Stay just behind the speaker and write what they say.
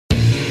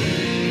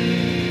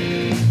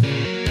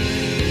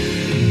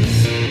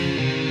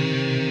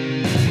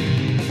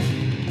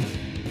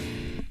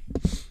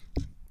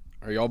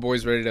Are y'all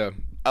boys ready to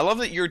I love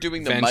that you're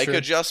doing the venture? mic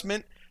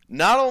adjustment,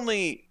 not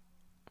only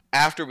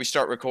after we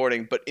start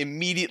recording, but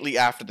immediately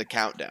after the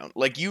countdown.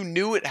 Like, you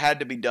knew it had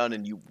to be done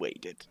and you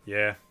waited.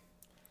 Yeah.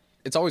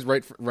 It's always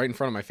right in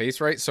front of my face,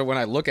 right? So when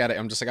I look at it,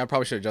 I'm just like, I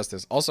probably should adjust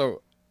this.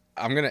 Also,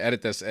 I'm going to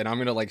edit this, and I'm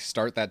going to, like,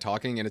 start that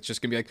talking, and it's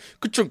just going to be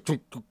like,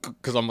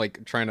 because I'm,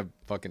 like, trying to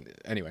fucking...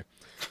 Anyway.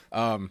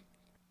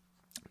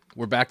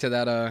 We're back to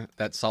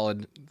that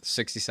solid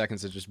 60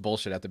 seconds of just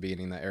bullshit at the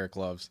beginning that Eric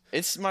loves.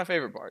 It's my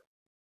favorite part.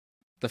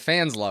 The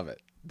fans love it.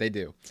 They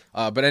do.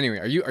 But anyway,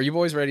 are you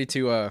boys ready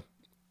to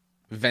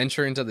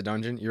venture into the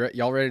dungeon?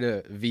 Y'all ready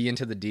to V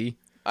into the D?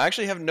 I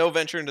actually have no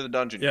venture into the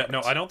dungeon. Yeah, cards.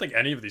 no, I don't think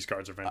any of these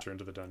cards are venture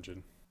into the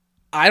dungeon.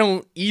 I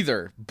don't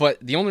either, but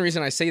the only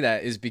reason I say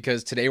that is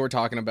because today we're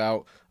talking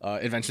about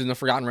Adventures in the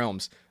Forgotten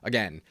Realms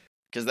again.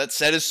 Because that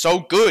set is so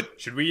good.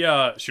 Should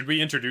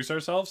we introduce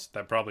ourselves?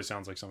 That probably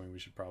sounds like something we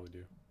should probably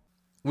do.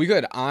 We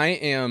could. I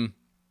am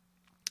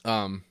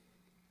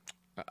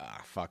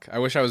fuck. I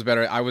wish I was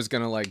better. I was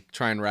going to like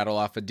try and rattle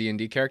off a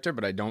D&D character,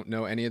 but I don't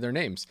know any of their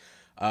names.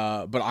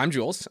 But I'm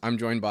Jules. I'm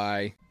joined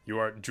by... You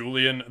are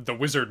Julian the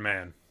Wizard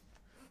Man.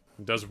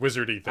 Who does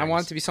wizardy things. I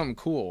want it to be something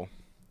cool.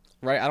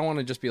 Right? I don't want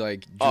to just be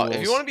like Jules.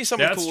 If you want to be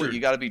someone That's cool, true. you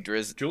got to be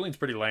Drizzt. Julian's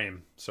pretty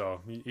lame, so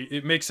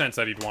it makes sense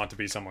that he'd want to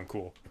be someone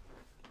cool.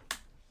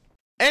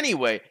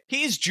 Anyway,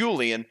 he's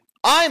Julian.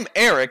 I'm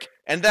Eric,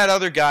 and that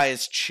other guy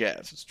is Chev.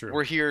 It's true.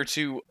 We're here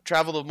to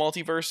travel the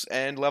multiverse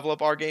and level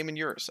up our game and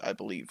yours, I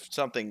believe.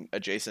 Something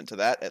adjacent to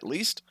that, at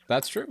least.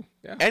 That's true.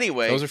 Yeah.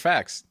 Anyway, Those are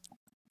facts.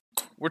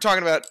 we're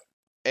talking about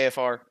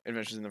AFR,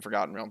 Adventures in the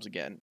Forgotten Realms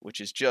again, which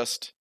is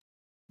just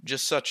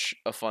such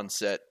a fun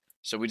set.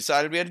 So we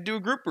decided we had to do a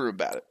group brew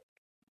about it.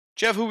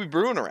 Chev, who we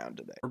brewing around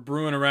today? We're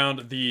brewing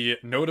around the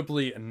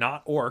notably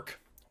not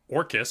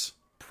ORCUS,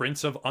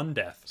 Prince of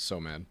Undeath. So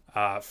mad.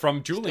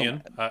 From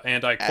Julian,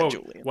 and I quote,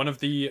 Julian. one of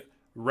the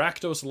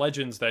Rakdos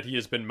legends that he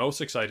has been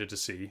most excited to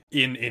see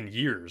in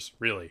years,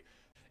 really.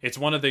 It's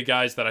one of the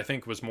guys that I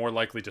think was more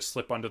likely to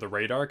slip under the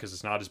radar because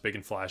it's not as big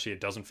and flashy. It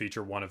doesn't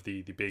feature one of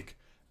the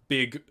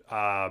big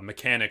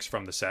mechanics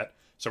from the set.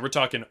 So we're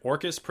talking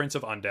ORCUS, Prince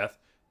of Undeath,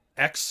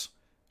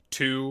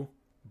 X2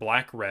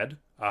 Black-Red,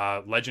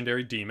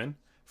 legendary demon,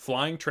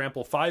 flying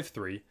trample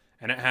 5/3,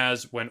 and it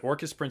has when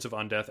ORCUS, Prince of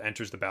Undeath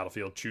enters the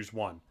battlefield, choose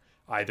one.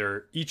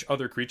 Either each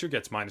other creature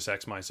gets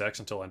 -X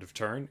until end of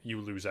turn, you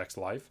lose X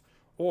life,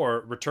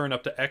 or return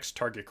up to X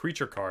target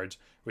creature cards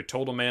with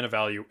total mana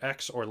value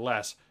X or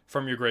less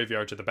from your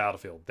graveyard to the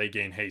battlefield. They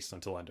gain haste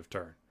until end of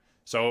turn.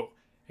 So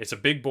it's a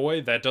big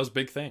boy that does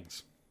big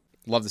things.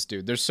 Love this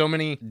dude. There's so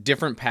many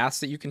different paths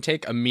that you can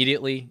take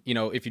immediately. You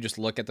know, if you just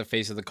look at the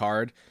face of the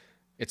card,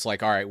 it's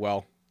like, all right,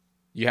 well,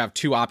 you have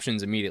two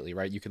options immediately,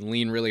 right? You can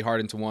lean really hard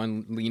into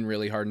one, lean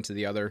really hard into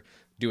the other,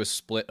 do a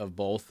split of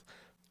both.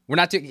 We're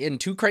not getting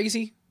too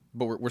crazy,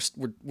 but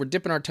we're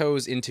dipping our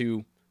toes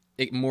into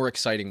more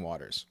exciting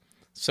waters.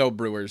 So,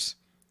 brewers,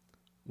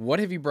 what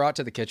have you brought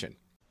to the kitchen?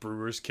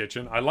 Brewer's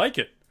Kitchen. I like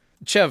it.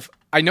 Chev,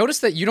 I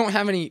noticed that you don't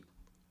have many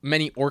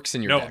orcs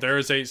in your deck. No, there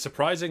is a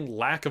surprising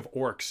lack of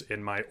orcs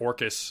in my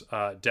ORCUS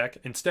deck.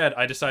 Instead,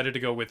 I decided to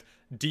go with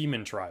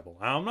Demon Tribal.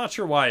 I'm not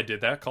sure why I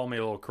did that. Call me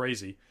a little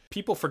crazy.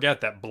 People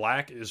forget that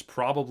black is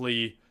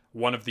probably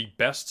one of the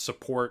best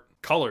support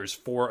colors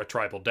for a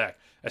tribal deck,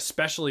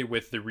 especially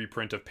with the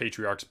reprint of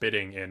Patriarch's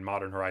Bidding in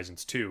Modern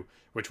Horizons 2,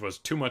 which was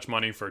too much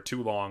money for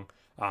too long.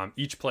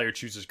 Each player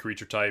chooses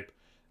creature type.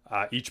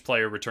 Each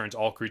player returns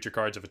all creature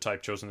cards of a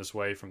type chosen this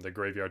way from the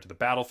graveyard to the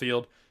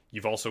battlefield.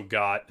 You've also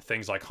got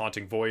things like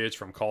Haunting Voyage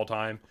from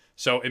Kaldheim.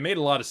 So it made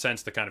a lot of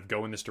sense to kind of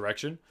go in this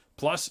direction.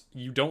 Plus,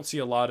 you don't see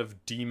a lot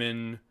of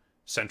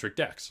demon-centric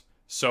decks.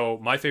 So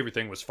my favorite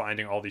thing was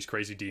finding all these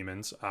crazy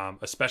demons,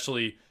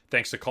 especially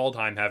thanks to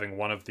Kaldheim having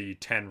one of the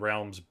 10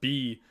 realms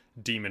be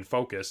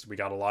demon-focused. We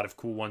got a lot of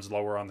cool ones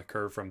lower on the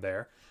curve from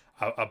there.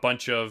 A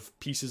bunch of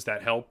pieces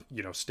that help,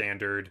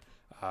 standard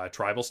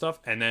tribal stuff.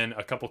 And then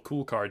a couple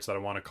cool cards that I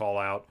want to call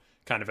out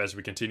kind of as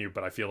we continue,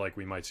 but I feel like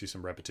we might see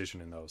some repetition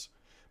in those.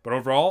 But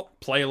overall,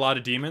 play a lot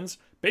of demons.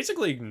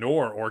 Basically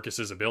ignore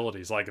ORCUS's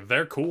abilities. Like,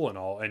 they're cool and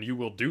all, and you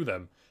will do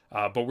them.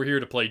 But we're here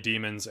to play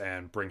demons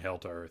and bring hell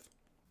to earth.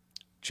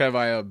 Chev,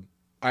 I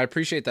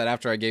appreciate that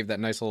after I gave that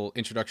nice little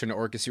introduction to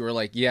ORCUS, you were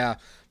like, yeah,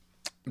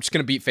 I'm just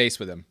going to beat face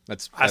with him.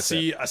 I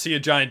see a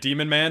giant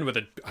demon man with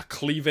a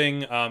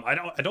cleaving...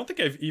 I don't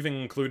think I've even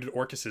included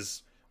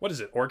ORCUS's... What is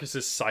it?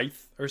 ORCUS's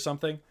scythe or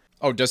something?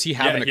 Oh, does he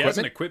have an equipment? Yeah, he has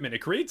an equipment. It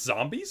creates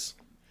zombies?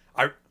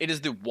 It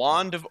is the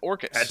Wand of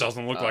ORCUS. That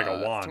doesn't look like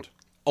a wand.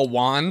 A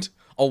wand?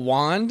 A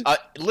wand?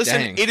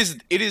 Listen, Dang.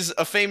 it is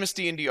a famous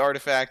D&D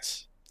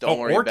artifact. Don't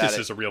worry about it. ORCUS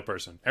is a real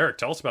person. Eric,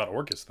 tell us about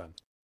ORCUS then.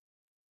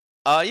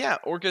 Yeah,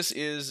 ORCUS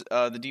is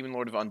the Demon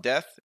Lord of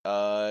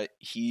Undeath.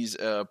 He's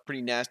a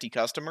pretty nasty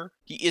customer.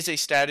 He is a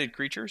statted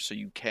creature, so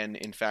you can,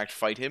 in fact,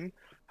 fight him.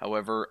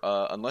 However,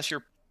 unless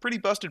you're pretty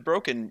busted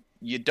broken,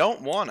 you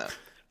don't wanna.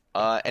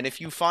 And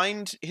if you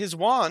find his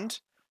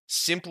wand,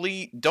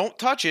 simply don't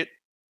touch it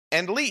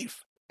and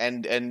leave.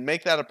 And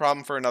make that a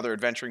problem for another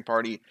adventuring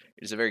party.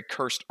 It is a very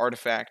cursed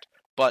artifact,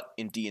 but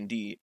in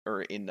D&D,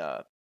 or in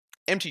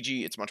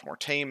MTG, it's much more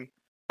tame.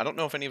 I don't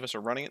know if any of us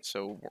are running it,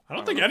 so I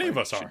don't think any of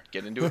us should are.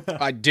 Get into it.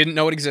 I didn't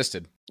know it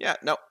existed. Yeah,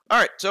 no. All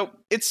right, so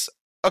it's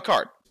a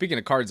card. Speaking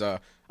of cards,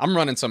 I'm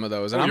running some of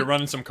those. And you're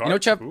running some cards? You know,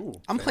 Chev, Ooh,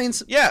 I'm fancy. playing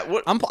some... Yeah,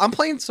 what... I'm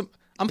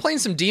playing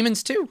some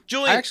demons, too.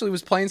 Julian, I actually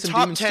was playing some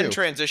top demons, 10 too.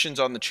 transitions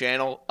on the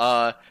channel.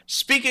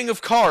 Speaking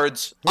of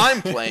cards,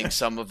 I'm playing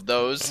some of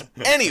those.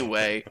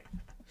 Anyway...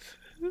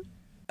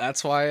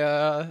 That's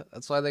why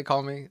they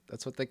call me.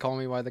 That's what they call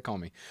me. Why they call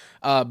me.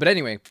 But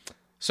anyway,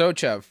 so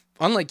Chev,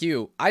 unlike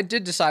you, I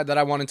did decide that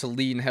I wanted to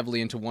lean heavily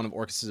into one of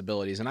ORCUS'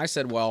 abilities, and I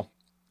said, well,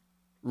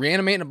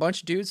 reanimating a bunch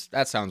of dudes,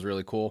 that sounds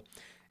really cool.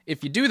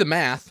 If you do the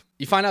math,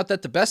 you find out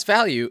that the best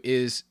value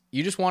is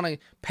you just want to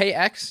pay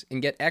X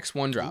and get X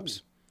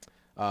 1-drops,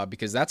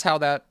 because that's how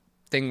that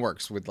thing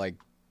works with, like,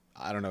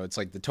 I don't know, it's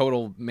like the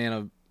total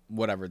mana,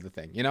 whatever the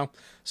thing, you know.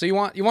 So you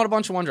want a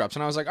bunch of 1-drops,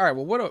 and I was like, all right,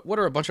 well, what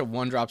are a bunch of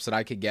 1-drops that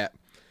I could get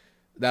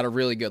that are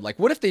really good? Like,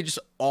 what if they just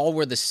all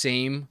were the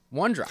same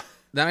 1-drop?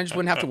 Then I just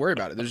wouldn't have to worry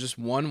about it. There's just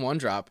one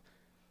 1-drop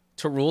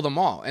to rule them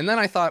all. And then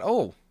I thought,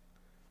 oh,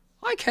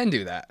 I can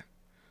do that.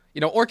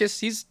 You know, ORCUS,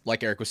 he's,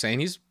 like Eric was saying,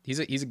 he's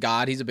a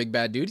god. He's a big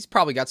bad dude. He's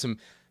probably got some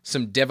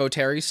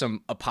devotaries,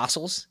 some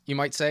apostles, you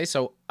might say.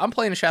 So I'm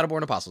playing a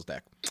Shadowborn Apostles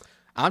deck.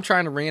 I'm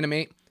trying to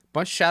reanimate a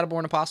bunch of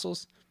Shadowborn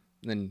Apostles,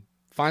 and then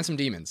find some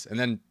demons, and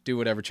then do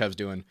whatever Chev's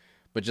doing,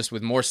 but just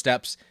with more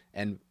steps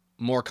and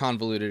more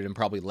convoluted and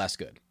probably less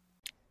good.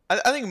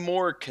 I think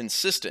more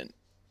consistent,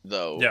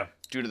 though, yeah,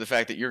 due to the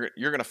fact that you're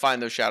going to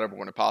find those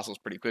Shadowborn Apostles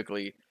pretty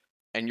quickly,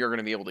 and you're going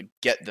to be able to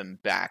get them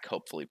back,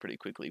 hopefully, pretty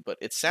quickly. But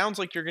it sounds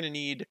like you're going to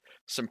need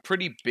some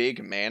pretty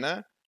big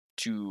mana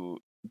to...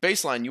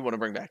 Baseline, you want to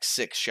bring back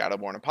 6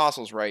 Shadowborn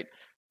Apostles, right?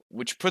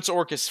 Which puts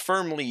ORCUS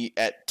firmly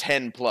at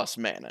 10 plus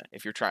mana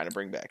if you're trying to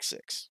bring back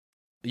 6.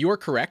 You are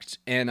correct,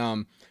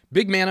 and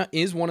big mana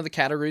is one of the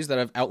categories that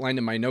I've outlined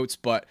in my notes,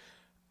 but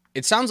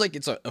it sounds like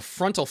it's a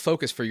frontal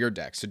focus for your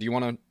deck. So do you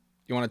want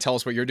to tell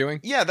us what you're doing?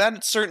 Yeah,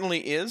 that certainly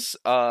is.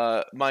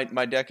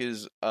 My deck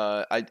is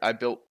I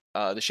built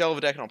the shell of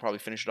a deck, and I'll probably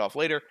finish it off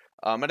later.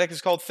 My deck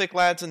is called Thick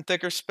Lads and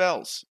Thicker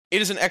Spells.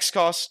 It is an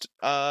X-cost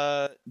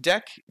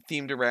deck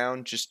themed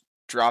around just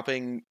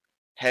dropping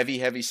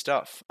heavy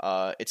stuff.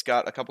 It's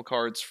got a couple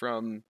cards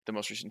from the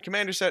most recent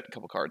Commander set, a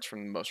couple cards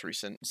from the most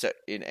recent set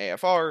in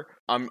AFR.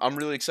 I'm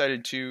really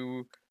excited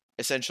to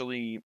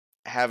essentially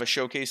have a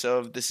showcase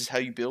of this is how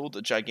you build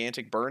a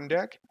gigantic burn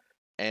deck,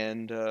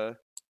 and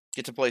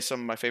get to play some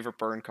of my favorite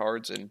burn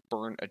cards and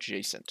burn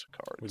adjacent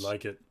cards. We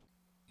like it.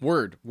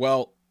 Word.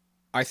 Well,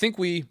 I think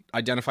we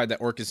identified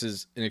that ORCUS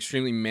is an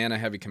extremely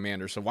mana-heavy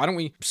commander, so why don't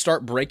we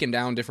start breaking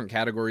down different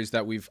categories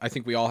that I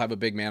think we all have a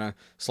big mana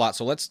slot.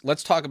 So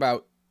let's talk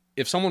about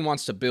if someone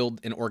wants to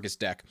build an ORCUS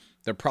deck,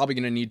 they're probably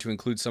going to need to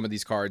include some of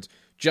these cards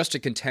just to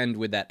contend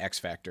with that X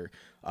factor.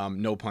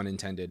 No pun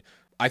intended.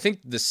 I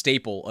think the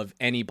staple of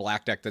any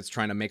black deck that's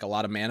trying to make a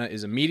lot of mana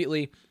is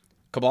immediately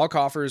Cabal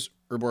Coffers,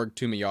 Urborg,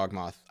 Tomb of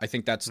Yawgmoth. I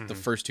think that's the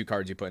first 2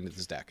 cards you put into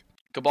this deck.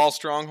 Cabal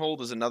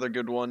Stronghold is another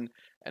good one,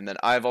 and then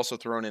I've also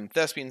thrown in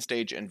Thespian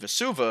Stage and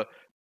Vesuva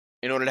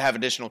in order to have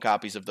additional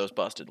copies of those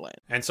busted lands.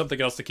 And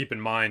something else to keep in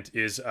mind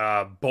is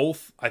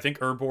both, I think,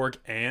 Urborg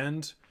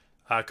and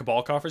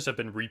Cabal Coffers have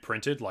been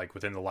reprinted like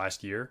within the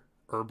last year.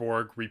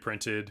 Urborg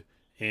reprinted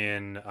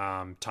in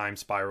Time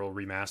Spiral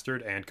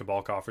Remastered, and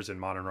Cabal Coffers in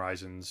Modern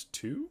Horizons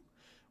 2,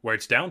 where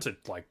it's down to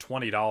like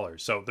 $20.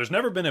 So there's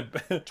never been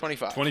a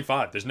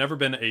 25. There's never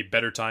been a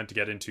better time to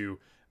get into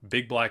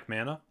big black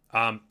mana.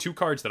 2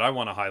 cards that I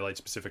want to highlight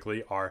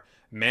specifically are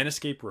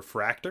Manascape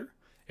Refractor.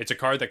 It's a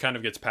card that kind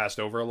of gets passed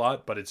over a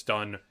lot, but it's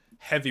done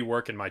heavy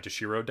work in my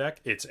Toshiro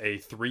deck. It's a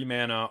 3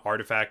 mana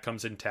artifact,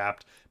 comes in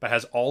tapped, but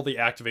has all the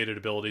activated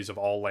abilities of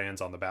all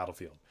lands on the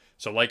battlefield.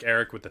 So like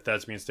Eric with the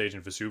Thespian Stage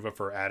and Vesuva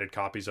for added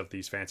copies of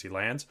these fancy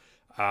lands,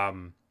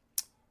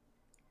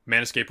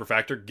 Manascape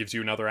Refractor gives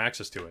you another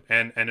access to it.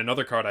 And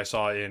another card I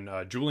saw in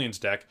Julian's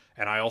deck,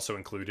 and I also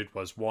included,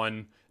 was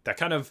one that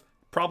kind of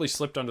probably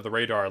slipped under the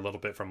radar a little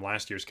bit from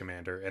last year's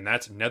Commander, and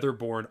that's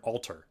Netherborn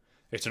Altar.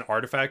 It's an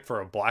artifact for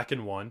a black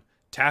and 1.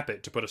 Tap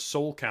it to put a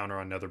soul counter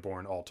on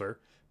Netherborn Altar.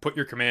 Put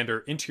your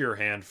commander into your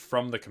hand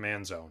from the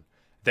command zone.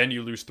 Then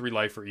you lose 3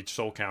 life for each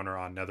soul counter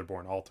on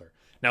Netherborn Altar.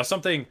 Now,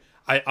 something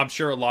I'm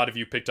sure a lot of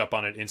you picked up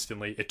on it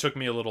instantly. It took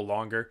me a little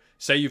longer.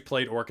 Say you've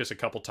played ORCUS a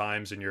couple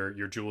times and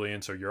you're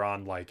Julian, so you're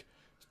on like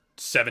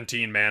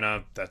 17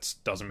 mana. That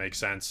doesn't make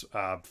sense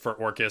for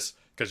ORCUS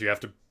because you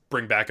have to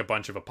bring back a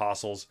bunch of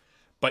apostles.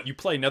 But you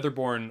play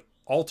Netherborn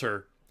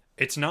Altar,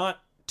 it's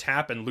not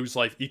tap and lose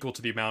life equal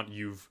to the amount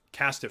you've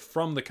cast it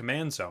from the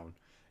command zone.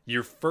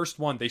 Your first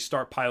one, they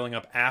start piling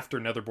up after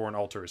Netherborn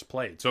Altar is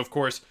played. So, of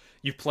course,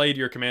 you've played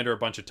your commander a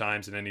bunch of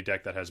times in any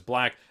deck that has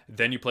black,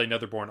 then you play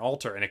Netherborn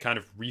Altar, and it kind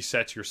of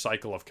resets your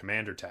cycle of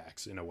commander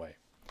tax in a way.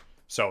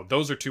 So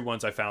those are 2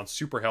 ones I found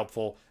super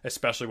helpful,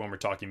 especially when we're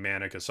talking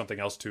mana, because something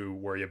else to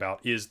worry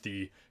about is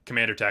the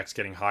commander tax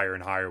getting higher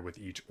and higher with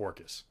each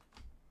ORCUS.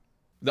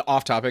 The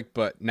off topic,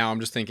 but now I'm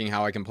just thinking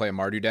how I can play a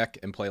Mardu deck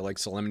and play like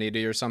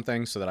Solemnity or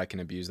something so that I can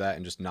abuse that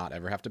and just not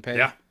ever have to pay.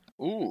 Yeah.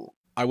 Ooh.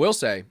 I will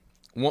say,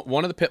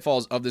 One of the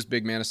pitfalls of this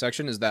big mana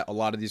section is that a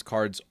lot of these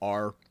cards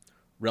are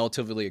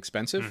relatively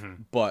expensive,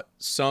 but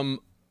some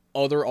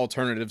other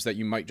alternatives that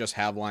you might just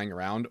have lying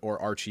around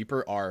or are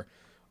cheaper are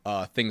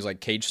things like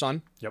Cage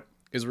Sun. Yep.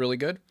 Is really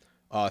good.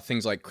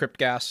 Things like Crypt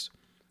Gas.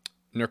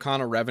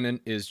 Nirkana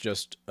Revenant is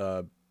just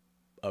a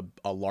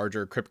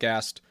larger Crypt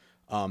Gas.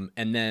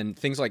 And then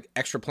things like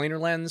Extra Planar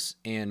Lens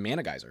and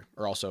Mana Geyser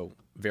are also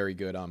very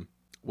good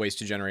ways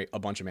to generate a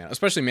bunch of mana,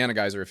 especially Mana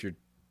Geyser if you're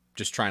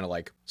just trying to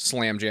like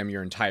slam jam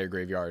your entire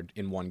graveyard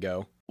in one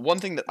go. One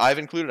thing that I've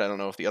included, I don't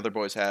know if the other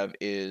boys have,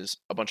 is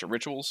a bunch of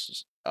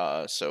rituals.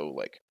 So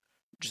like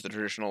just the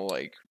traditional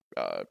like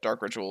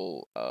Dark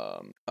Ritual,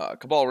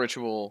 Cabal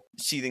Ritual,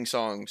 Seething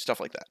Song, stuff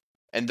like that.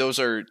 And those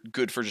are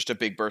good for just a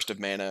big burst of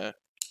mana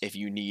if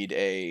you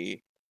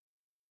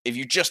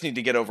just need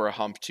to get over a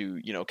hump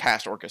to,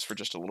 cast Orcus for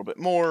just a little bit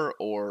more,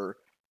 or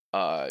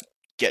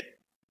get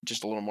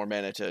just a little more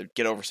mana to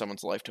get over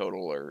someone's life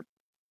total, or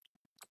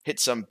hit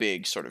some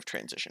big sort of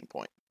transition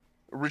point.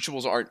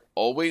 Rituals aren't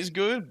always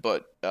good,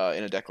 but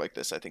in a deck like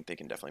this, I think they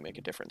can definitely make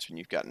a difference when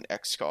you've got an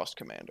X cost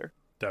commander.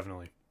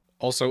 Definitely.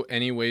 Also,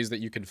 any ways that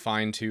you can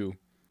find to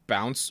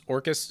bounce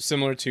Orcus,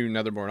 similar to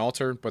Netherborn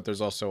Altar, but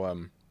there's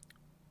also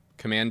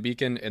Command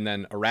Beacon, and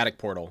then Erratic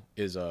Portal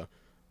is a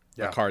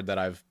card that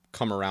I've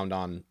come around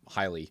on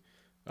highly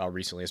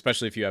recently,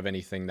 especially if you have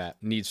anything that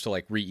needs to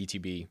like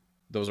re-ETB.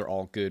 Those are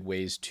all good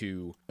ways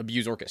to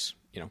abuse Orcus.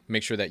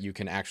 Make sure that you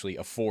can actually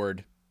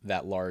afford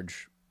that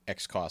large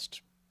X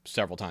cost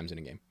several times in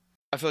a game.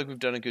 I feel like we've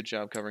done a good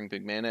job covering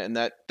big mana, and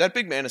that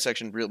big mana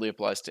section really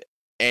applies to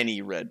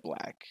any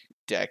red-black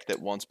deck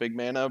that wants big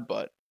mana,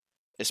 but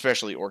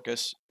especially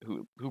Orcus,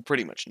 who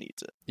pretty much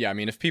needs it. Yeah, I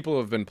mean, if people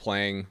have been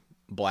playing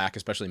black,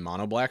 especially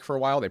mono black for a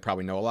while, they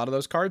probably know a lot of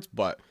those cards,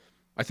 but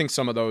I think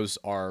some of those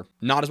are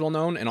not as well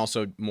known and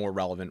also more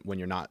relevant when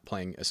you're not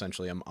playing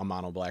essentially a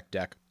mono black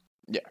deck.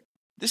 Yeah.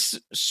 This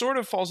sort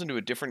of falls into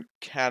a different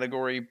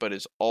category, but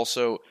it's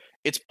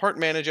part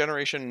mana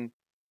generation,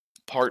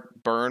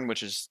 part burn,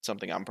 which is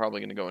something I'm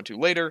probably going to go into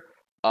later.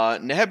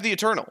 Neheb the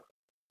Eternal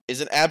is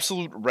an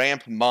absolute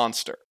ramp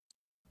monster.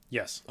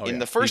 Yes. In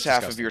the first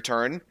half of your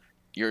turn,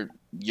 you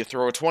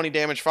throw a 20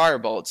 damage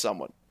fireball at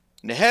someone.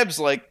 Neheb's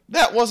like,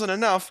 that wasn't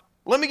enough.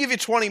 Let me give you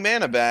 20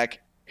 mana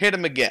back. Hit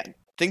him again.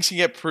 Things can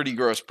get pretty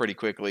gross pretty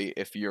quickly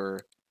if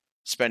you're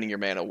spending your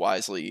mana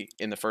wisely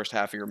in the first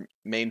half of your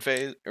main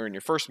phase, or in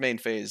your first main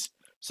phase,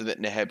 so that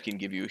Neheb can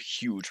give you a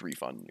huge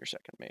refund in your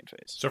second main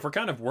phase. So if we're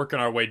kind of working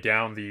our way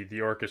down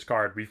the Orcus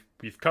card,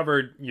 we've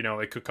covered,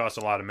 it could cost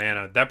a lot of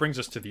mana. That brings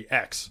us to the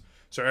X.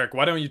 So Eric,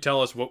 why don't you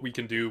tell us what we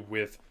can do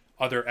with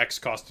other X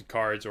costed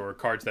cards or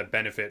cards that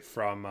benefit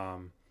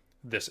from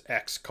this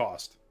X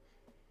cost?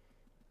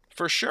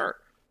 For sure.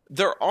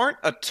 There aren't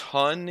a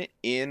ton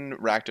in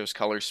Rakdos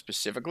colors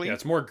specifically. Yeah,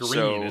 it's more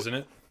green, isn't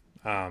it?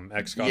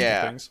 X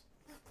costed things.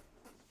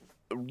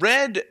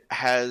 Red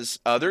has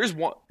there is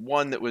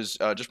one that was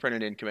just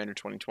printed in Commander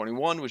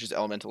 2021, which is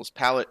Elementalist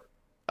Palette.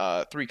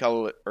 3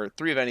 color or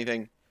 3 of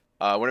anything.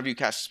 Whenever you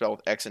cast a spell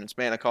with X and its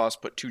mana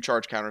cost, put 2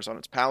 charge counters on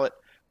its palette.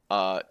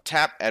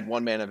 Tap, add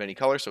 1 mana of any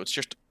color, so it's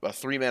just a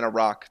 3 mana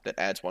rock that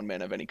adds 1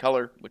 mana of any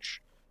color,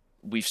 which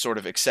we've sort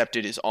of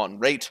accepted is on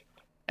rate.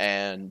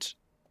 And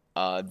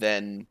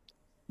then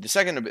the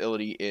second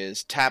ability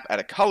is tap, add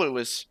a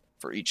colorless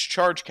for each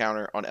charge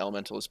counter on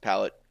Elementalist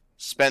Palette.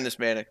 Spend this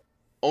mana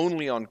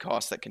only on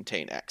costs that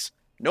contain X.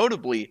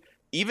 Notably,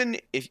 even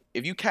if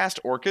you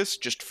cast Orcus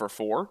just for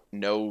 4,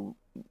 no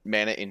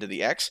mana into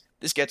the X,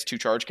 this gets 2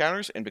 charge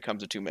counters and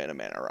becomes a 2 mana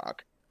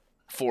rock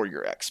for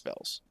your X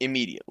spells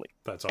immediately.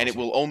 That's awesome. And it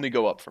will only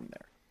go up from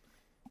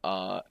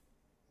there.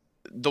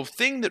 The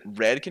thing that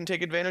red can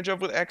take advantage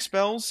of with X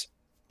spells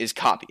is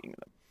copying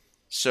them.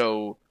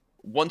 So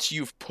once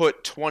you've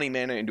put 20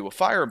 mana into a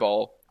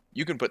fireball,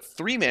 you can put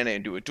 3 mana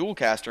into a dual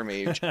caster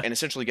mage and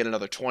essentially get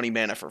another 20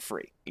 mana for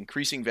free.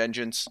 Increasing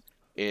Vengeance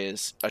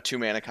is a 2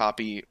 mana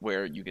copy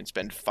where you can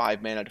spend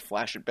 5 mana to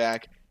flash it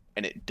back,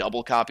 and it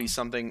double copies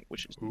something,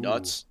 which is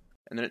nuts.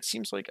 And then it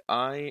seems like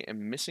I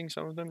am missing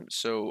some of them.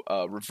 So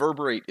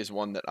Reverberate is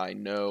one that I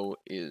know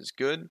is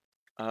good.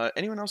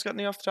 Anyone else got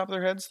any off the top of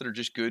their heads that are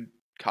just good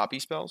copy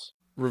spells?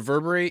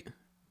 Reverberate,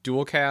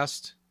 Dual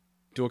Caster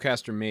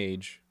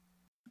Mage.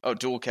 Oh,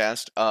 Dual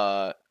Cast.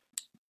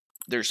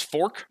 There's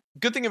Fork.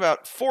 Good thing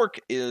about Fork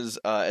is,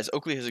 as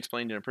Oakley has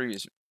explained in a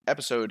previous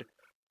episode,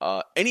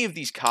 any of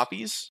these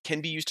copies can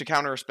be used to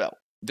counter a spell.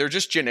 They're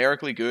just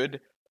generically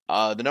good.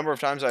 The number of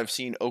times I've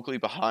seen Oakley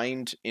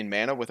behind in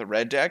mana with a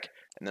red deck,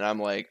 and then I'm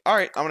like, all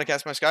right, I'm going to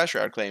cast my Sky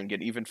Shroud Claim and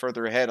get even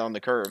further ahead on the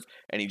curve,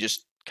 and he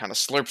just kind of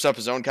slurps up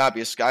his own copy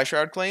of Sky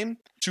Shroud Claim.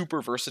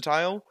 Super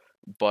versatile,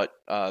 but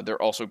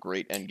they're also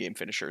great endgame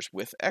finishers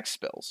with X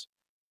spells.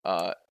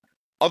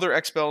 Other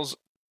X spells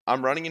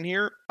I'm running in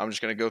here, I'm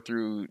just going to go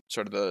through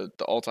sort of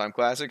the all-time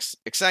classics.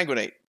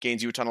 Exsanguinate,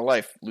 gains you a ton of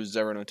life, loses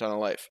everyone a ton of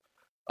life.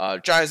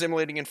 Jaya's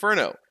Immolating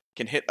Inferno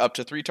can hit up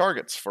to 3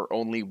 targets for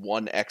only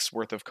 1 X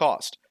worth of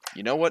cost.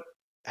 You know what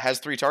has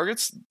 3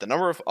 targets, the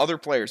number of other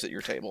players at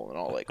your table in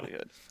all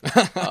likelihood.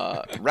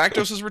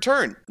 Rakdos'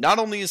 Return. Not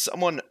only is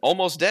someone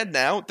almost dead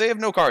now, they have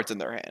no cards in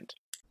their hand.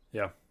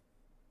 Yeah,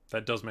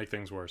 that does make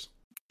things worse.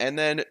 And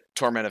then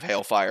Torment of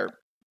Hailfire.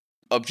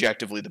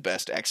 Objectively the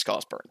best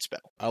X-Cost burn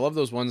spell. I love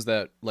those ones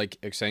that like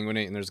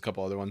Exsanguinate, and there's a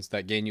couple other ones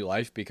that gain you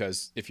life,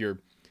 because if you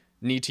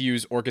need to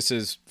use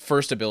Orcus's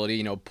first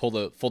ability, pull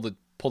the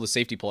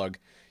safety plug,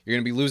 you're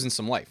going to be losing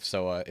some life.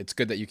 So it's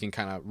good that you can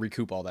kind of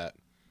recoup all that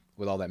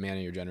with all that mana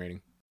you're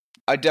generating.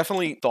 I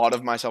definitely thought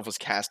of myself as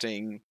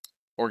casting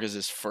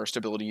Orcus's first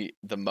ability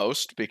the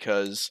most,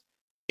 because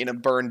in a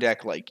burn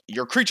deck, like,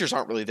 your creatures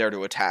aren't really there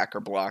to attack or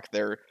block.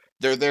 They're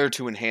there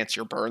to enhance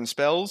your burn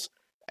spells.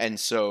 And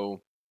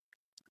so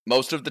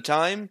most of the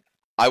time,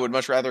 I would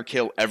much rather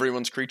kill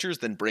everyone's creatures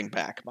than bring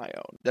back my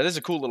own. That is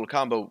a cool little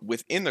combo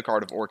within the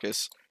card of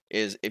Orcus,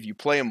 is if you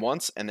play him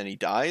once and then he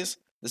dies,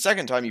 the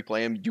second time you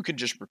play him, you can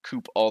just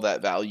recoup all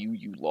that value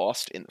you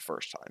lost in the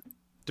first time.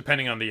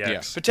 Depending on the X.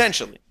 Yes.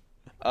 Potentially.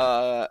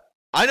 I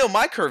know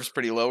my curve's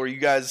pretty low. Are you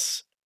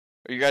guys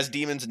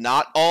demons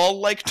not all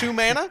like 2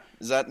 mana?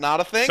 Is that not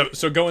a thing?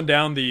 So going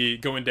down the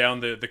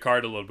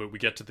card a little bit, we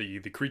get to the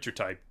creature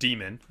type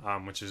demon,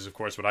 which is of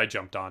course what I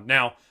jumped on.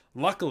 Now,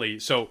 luckily,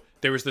 so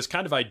there was this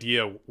kind of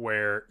idea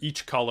where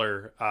each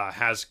color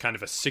has kind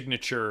of a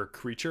signature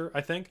creature,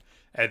 I think,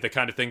 and the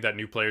kind of thing that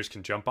new players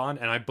can jump on.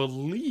 And I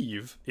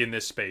believe in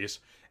this space,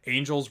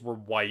 angels were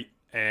white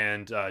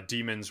and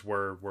demons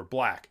were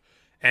black.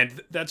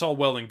 And that's all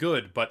well and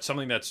good, but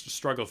something that's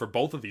struggled for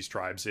both of these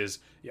tribes is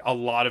a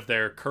lot of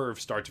their curve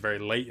starts very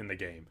late in the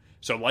game.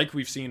 So like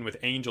we've seen with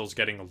Angels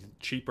getting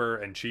cheaper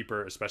and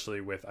cheaper,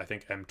 especially with, I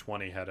think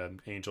M20 had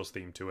an Angels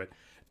theme to it.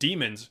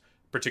 Demons,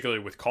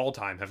 particularly with Call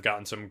Time, have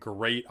gotten some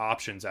great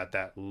options at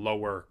that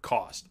lower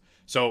cost.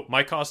 So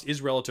my cost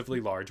is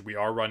relatively large. We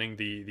are running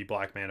the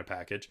black mana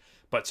package,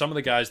 but some of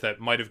the guys that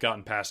might have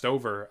gotten passed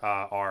over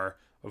are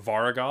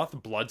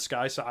Varagoth, Blood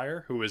Sky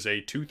Sire, who is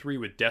a 2/3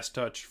 with Death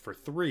Touch for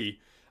 3.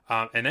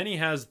 And then he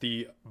has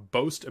the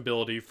Boast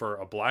ability for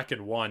a black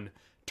and 1.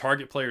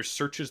 Target player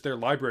searches their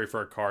library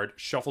for a card,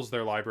 shuffles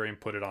their library, and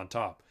put it on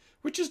top,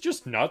 which is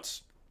just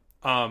nuts.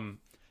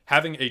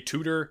 Having a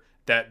tutor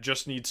that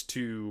just needs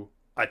to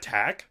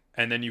attack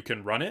and then you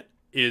can run it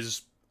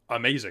is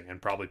amazing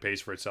and probably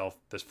pays for itself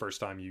this first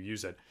time you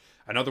use it.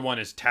 Another one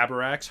is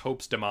Tabarax,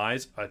 Hope's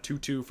Demise, a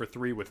 2/2 for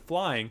 3 with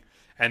flying,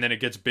 and then it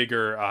gets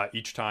bigger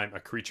each time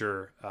a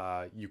creature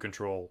you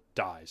control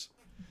dies.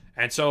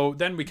 And so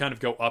then we kind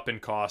of go up in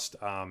cost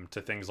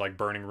to things like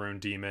Burning Rune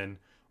Demon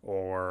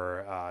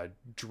or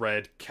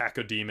Dread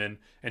Cacodemon.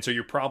 And so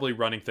you're probably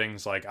running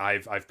things like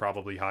I've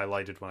probably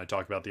highlighted when I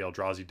talk about the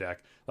Eldrazi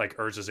deck, like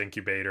Urza's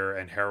Incubator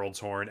and Herald's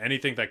Horn,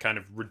 anything that kind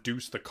of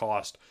reduce the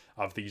cost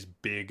of these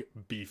big,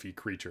 beefy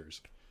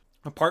creatures.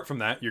 Apart from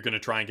that, you're going to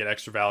try and get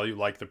extra value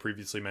like the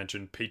previously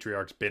mentioned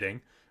Patriarch's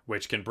Bidding,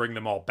 which can bring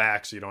them all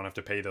back so you don't have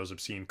to pay those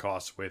obscene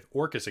costs with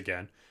Orcus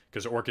again,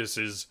 because Orcus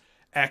is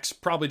X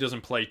probably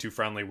doesn't play too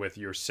friendly with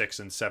your 6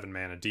 and 7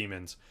 mana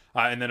demons.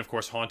 And then, of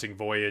course, Haunting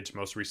Voyage,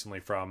 most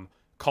recently from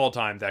Call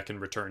Time, that can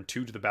return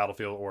 2 to the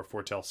battlefield, or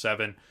Foretell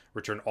 7,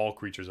 return all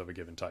creatures of a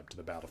given type to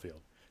the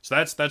battlefield. So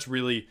that's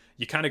really,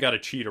 you kind of got to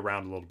cheat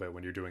around a little bit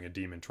when you're doing a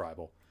demon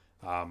tribal.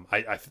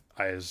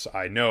 As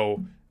I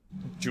know,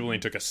 Julian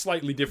took a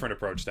slightly different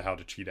approach to how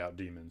to cheat out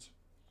demons.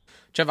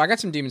 Jeff, I got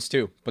some demons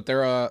too, but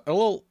they're a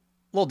little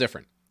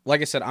different.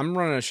 Like I said, I'm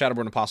running a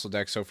Shadowborn Apostle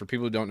deck, so for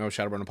people who don't know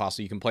Shadowborn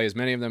Apostle, you can play as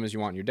many of them as you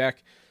want in your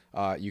deck.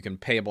 You can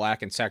pay a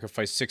black and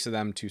sacrifice 6 of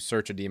them to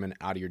search a demon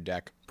out of your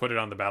deck. Put it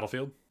on the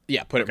battlefield?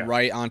 Yeah, put it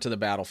right onto the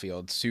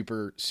battlefield.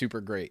 Super,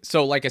 super great.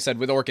 So like I said,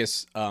 with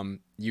Orcus,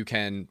 you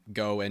can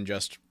go and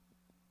just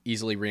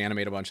easily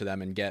reanimate a bunch of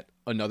them and get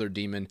another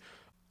demon.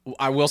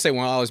 I will say,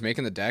 while I was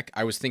making the deck,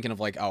 I was thinking of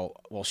like, oh,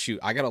 well, shoot,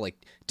 I gotta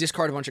like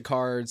discard a bunch of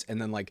cards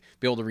and then like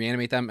be able to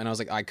reanimate them. And I was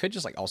like, I could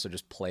just like also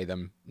just play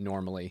them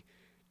normally.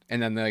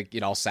 And then like,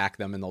 I'll sack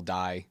them and they'll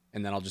die,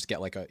 and then I'll just get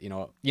like a,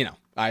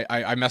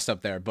 I messed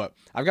up there, but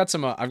I've got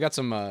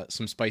some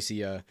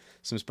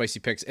spicy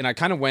picks, and I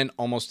kind of went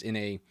almost in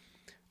a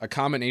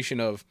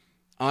combination of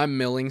I'm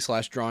milling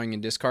 / drawing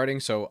and discarding,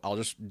 so I'll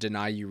just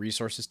deny you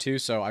resources too.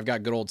 So I've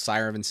got good old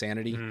Sire of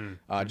Insanity,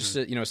 just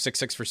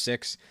 6/6 for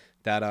 6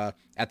 that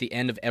at the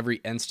end of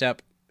every end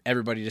step,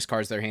 everybody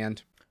discards their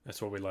hand. That's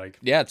what we like.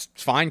 Yeah, it's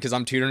fine because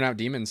I'm tutoring out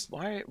demons.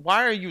 Why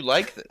are you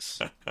like this?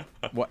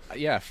 What?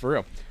 Yeah, for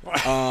real.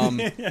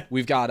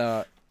 We've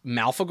got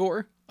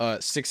Malfagor,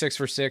 6/6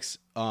 for 6.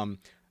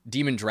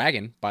 Demon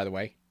Dragon, by the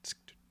way. It's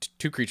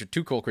two cool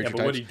creature types.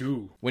 But what'd he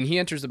do? When he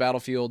enters the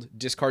battlefield,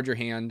 discard your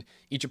hand.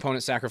 Each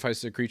opponent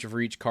sacrifices a creature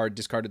for each card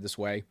discarded this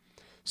way.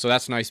 So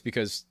that's nice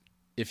because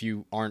if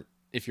you're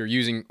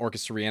using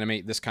Orcus to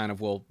reanimate, this kind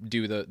of will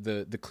do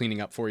the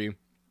cleaning up for you.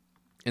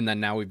 And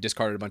then now we've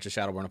discarded a bunch of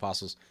Shadowborn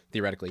Apostles,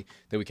 theoretically,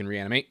 that we can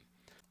reanimate.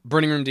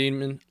 Burning Room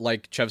Demon,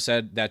 like Chev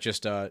said, that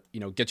just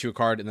gets you a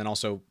card, and then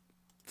also,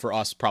 for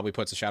us, probably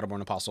puts a Shadowborn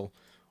Apostle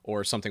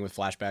or something with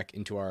flashback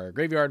into our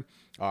graveyard.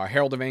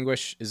 Herald of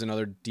Anguish is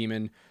another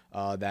demon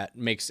that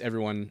makes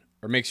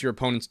your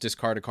opponents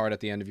discard a card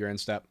at the end of your end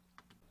step.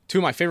 Two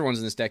of my favorite ones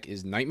in this deck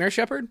is Nightmare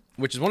Shepherd,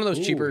 which is one of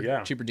those cheaper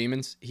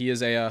demons.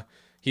 He's a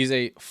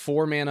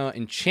 4-mana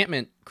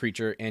enchantment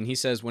creature, and he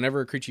says whenever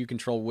a creature you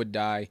control would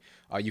die,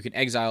 you can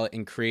exile it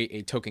and create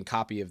a token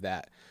copy of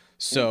that.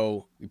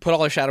 So we put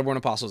all our Shadowborn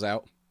Apostles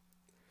out,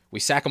 we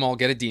sack them all,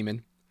 get a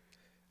demon,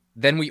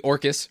 then we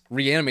Orcus,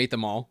 reanimate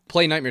them all,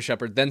 play Nightmare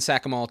Shepherd, then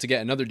sack them all to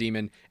get another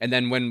demon, and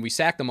then when we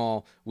sack them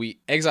all, we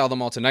exile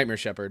them all to Nightmare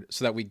Shepherd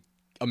so that we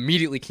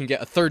immediately can get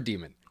a third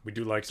demon. We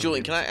do like some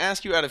Julian, demons. can I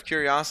ask you out of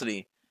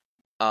curiosity,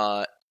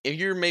 if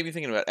you're maybe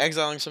thinking about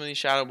exiling some of these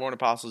Shadowborn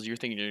Apostles, you're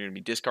thinking you're going to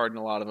be discarding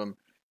a lot of them,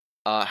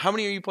 how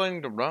many are you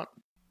planning to run?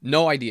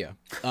 No idea.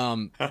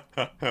 One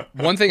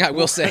thing I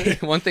will say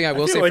for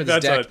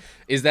this deck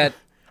is that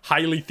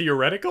highly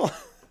theoretical.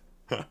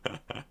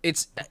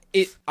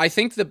 I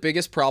think the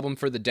biggest problem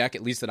for the deck,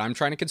 at least that I'm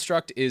trying to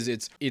construct, is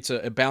it's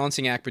a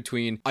balancing act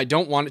between, I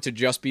don't want it to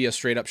just be a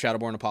straight up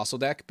Shadowborn Apostle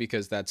deck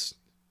because that's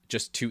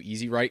just too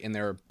easy, right? And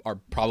there are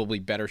probably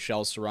better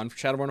shells to run for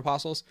Shadowborn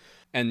Apostles.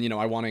 And,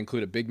 I want to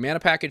include a big mana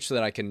package so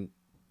that I can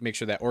make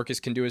sure that Orcus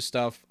can do his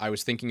stuff. I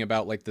was thinking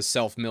about like the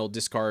self-mill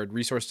discard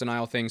resource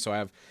denial thing. So I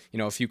have,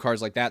 a few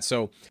cards like that.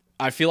 So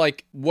I feel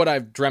like what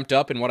I've dreamt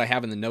up and what I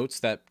have in the notes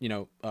that,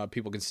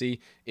 people can see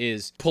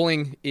is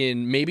pulling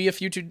in maybe a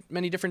few too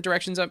many different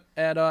directions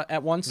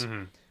at once.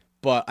 Mm-hmm.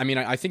 But I mean,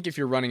 I think if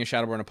you're running a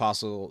Shadowborn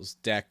Apostles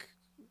deck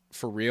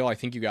for real, I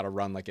think you got to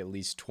run like at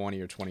least 20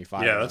 or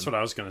 25. Yeah, that's what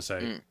I was going to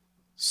say.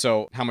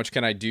 So how much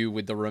can I do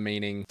with the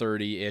remaining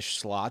 30-ish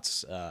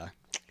slots?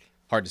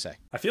 Hard to say.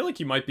 I feel like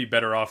you might be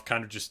better off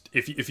kind of just,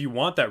 if you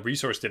want that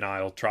resource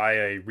denial, try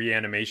a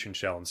reanimation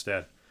shell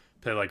instead.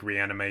 Play like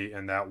reanimate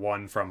and that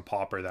one from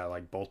Pauper that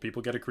like both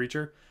people get a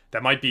creature.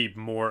 That might be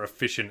more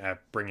efficient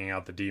at bringing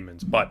out the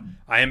demons. But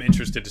I am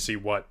interested to see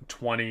what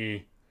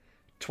 20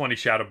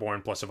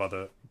 Shadowborn plus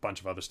a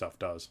bunch of other stuff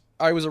does.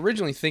 I was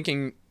originally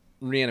thinking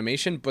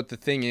reanimation, but the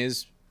thing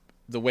is,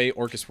 the way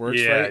Orcus works,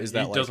 right, is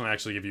that it doesn't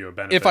actually give you a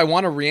benefit. If I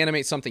want to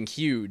reanimate something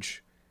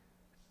huge,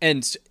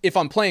 and if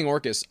I'm playing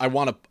Orcus, I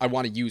want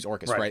to use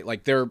Orcus, right?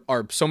 Like there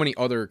are so many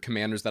other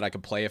commanders that I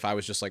could play if I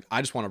was just like,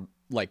 I just want to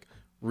like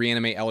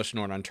reanimate Elish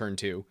Norn on turn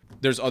 2.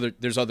 There's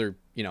other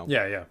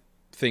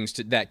things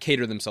that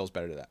cater themselves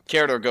better to that.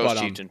 Carador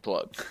Ghost Chieftain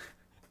plug.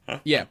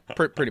 Yeah,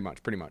 pretty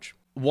much.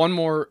 One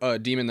more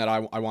demon that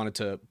I wanted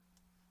to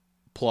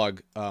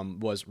plug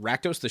was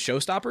Rakdos the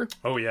Showstopper.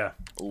 Oh yeah,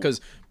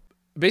 because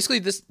basically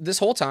this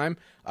whole time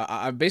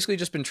I've basically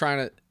just been trying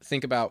to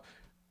think about,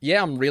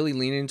 I'm really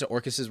leaning into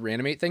Orcus's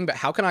reanimate thing, but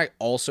how can I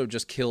also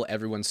just kill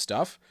everyone's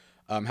stuff?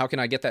 How can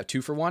I get that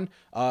 2-for-1?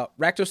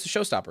 Rakdos the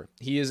Showstopper.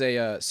 He is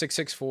a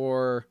 6/6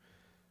 for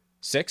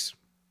 6.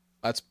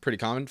 That's pretty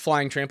common.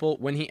 Flying trample.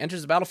 When he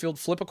enters the battlefield,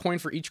 flip a coin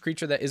for each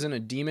creature that isn't a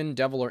demon,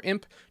 devil, or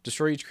imp.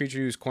 Destroy each creature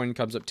whose coin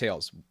comes up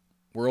tails.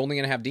 We're only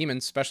going to have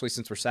demons, especially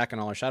since we're sacking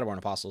all our Shadowborn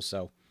Apostles,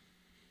 so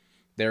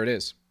there it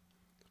is.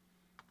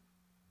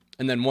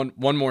 And then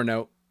one more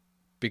note,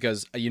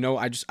 because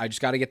I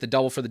just got to get the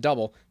double for the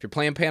double. If you're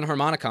playing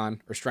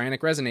Panharmonicon or Strionic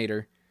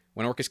Resonator,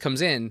 when Orcus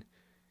comes in,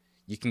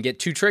 you can get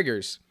 2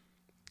 triggers,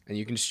 and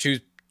you can just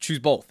choose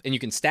both, and you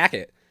can stack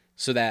it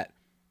so that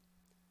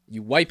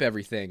you wipe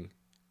everything,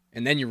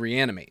 and then you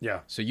reanimate.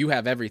 Yeah. So you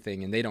have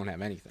everything, and they don't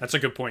have anything. That's a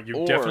good point.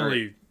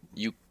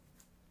 You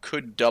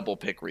could double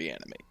pick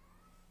reanimate.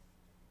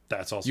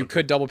 That's also you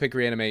could double pick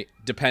reanimate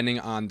depending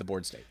on the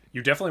board state.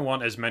 You definitely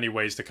want as many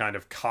ways to kind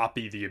of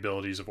copy the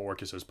abilities of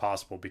Orcus as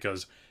possible,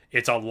 because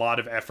it's a lot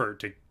of effort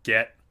to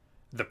get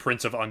the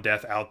Prince of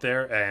Undeath out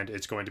there, and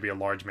it's going to be a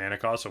large mana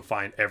cost, so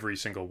find every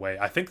single way.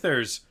 I think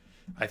there's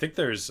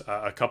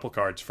a couple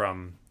cards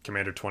from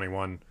Commander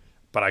 21,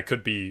 but I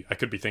could be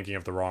thinking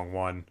of the wrong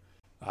one.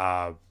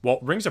 Well,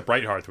 Rings of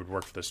Brighthearth would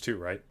work for this too,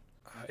 right?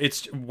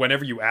 It's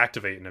whenever you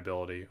activate an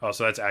ability. Oh,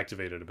 so that's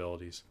activated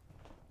abilities.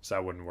 So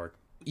that wouldn't work.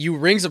 You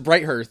Rings of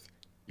Brighthearth,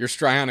 your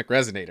Strionic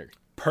Resonator.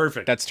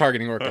 Perfect. That's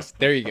targeting Orcus.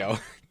 There you go.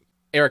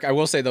 Eric, I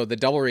will say, though, the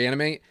double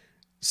reanimate,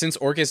 since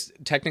Orcus,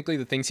 technically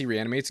the things he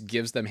reanimates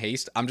gives them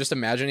haste, I'm just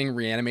imagining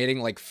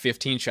reanimating like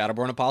 15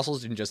 Shadowborn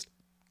Apostles and just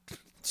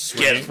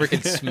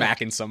freaking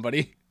smacking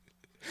somebody.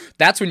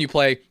 That's when you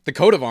play the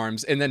Coat of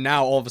Arms, and then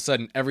now all of a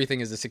sudden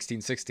everything is a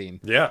 16/16.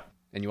 Yeah.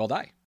 And you all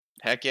die.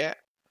 Heck yeah.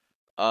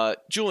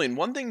 Julian,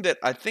 one thing that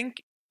I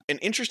think an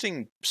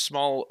interesting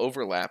small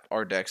overlap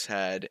our decks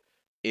had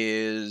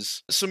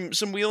is some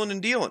wheeling and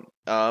dealing.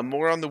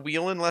 More on the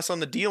wheeling, less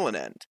on the dealing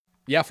end.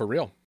 Yeah, for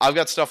real. I've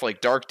got stuff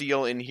like Dark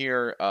Deal in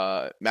here,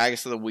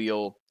 Magus of the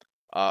Wheel.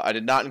 I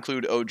did not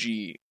include OG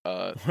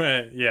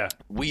yeah.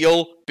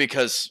 Wheel,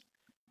 because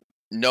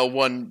no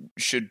one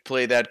should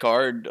play that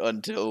card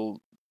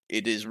until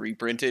it is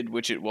reprinted,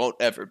 which it won't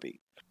ever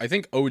be. I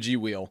think OG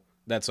Wheel,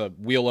 that's a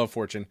Wheel of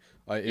Fortune,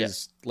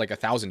 is like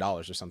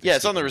 $1,000 or something. Yeah,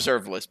 it's on the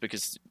reserve list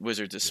because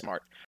Wizards is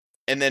smart.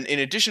 And then in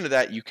addition to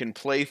that, you can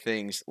play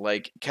things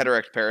like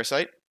Cataract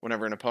Parasite.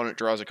 Whenever an opponent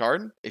draws a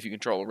card, if you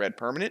control a red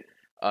permanent,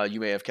 you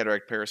may have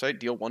Cataract Parasite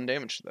deal 1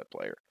 damage to that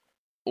player.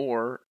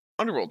 Or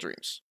Underworld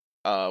Dreams.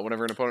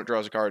 Whenever an opponent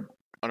draws a card,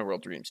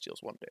 Underworld Dreams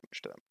deals 1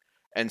 damage to them.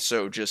 And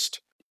so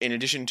just in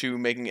addition to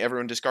making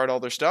everyone discard all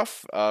their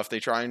stuff, if they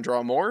try and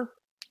draw more,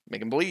 make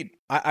them bleed.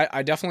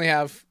 I definitely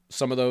have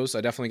some of those.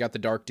 I definitely got the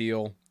Dark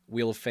Deal,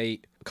 Wheel of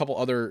Fate, a couple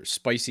other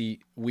spicy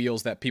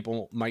wheels that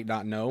people might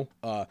not know.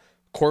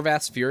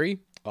 Corvath's Fury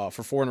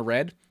for 4 and a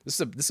red. This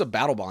is a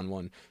battle bond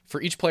one.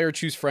 For each player,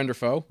 choose friend or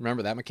foe.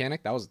 Remember that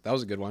mechanic? That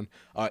was a good one.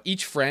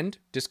 Each friend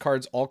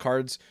discards all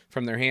cards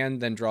from their hand,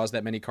 then draws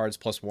that many cards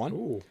 +1.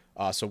 Ooh.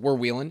 So we're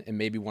wheeling, and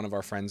maybe one of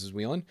our friends is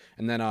wheeling.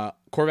 And then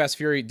Corvath's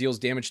Fury deals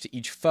damage to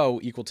each foe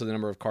equal to the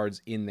number of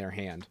cards in their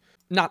hand.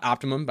 Not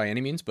optimum by any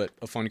means, but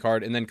a fun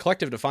card. And then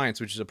Collective Defiance,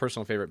 which is a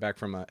personal favorite back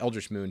from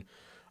Eldritch Moon.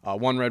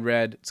 1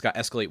 red. It's got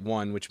Escalate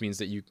 1, which means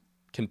that you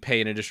can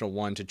pay an additional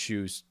 1 to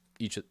choose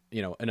each,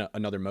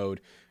 another mode.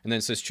 And then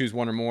it says choose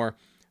 1 or more.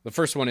 The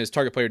first one is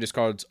target player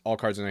discards all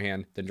cards in their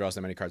hand, then draws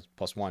that many cards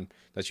 +1.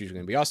 That's usually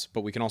going to be us,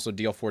 but we can also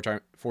deal 4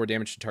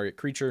 damage to target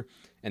creature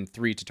and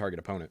 3 to target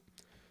opponent.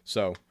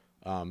 So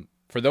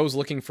for those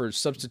looking for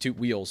substitute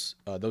wheels,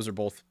 those are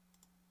both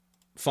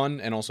fun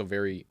and also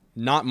very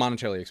not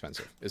monetarily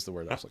expensive is the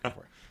word I was looking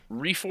for.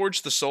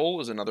 Reforge the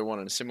Soul is another one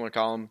in a similar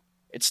column.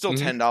 It's still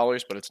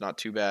 $10, but it's not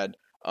too bad.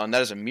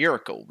 That is a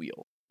miracle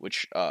wheel,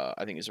 which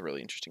I think is a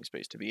really interesting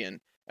space to be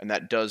in. And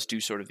that does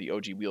do sort of the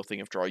OG wheel thing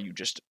of draw you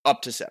just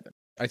up to 7.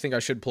 I think I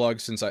should plug,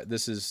 since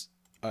this is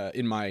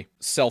in my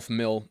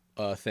self-mill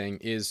thing,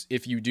 is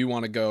if you do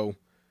want to go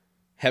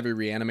heavy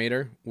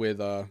reanimator with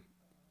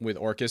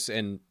ORCUS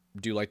and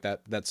do like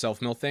that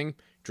self-mill thing,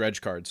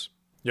 dredge cards.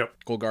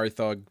 Yep. Golgari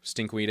Thug,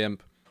 Stinkweed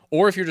Imp.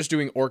 Or if you're just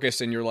doing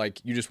ORCUS and you're like,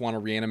 you just want to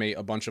reanimate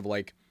a bunch of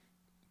like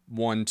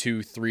 1,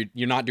 2, 3,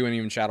 you're not doing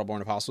even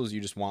Shadowborn Apostles,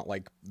 you just want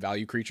like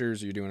value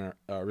creatures, or you're doing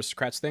a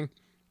Aristocrats thing,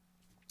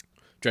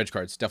 dredge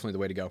cards, definitely the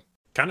way to go.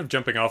 Kind of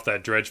jumping off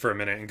that dredge for a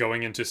minute and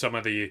going into some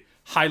of the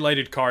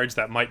highlighted cards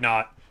that might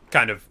not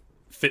kind of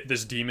fit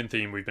this demon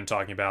theme we've been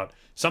talking about.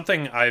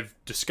 Something I've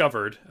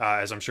discovered,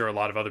 as I'm sure a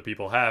lot of other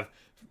people have,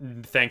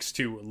 thanks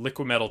to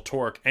Liquimetal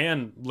Torque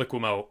and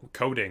Liquimetal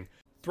Coding,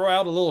 throw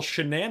out a little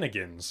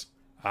shenanigans,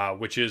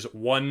 which is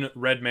 1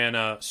 red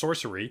mana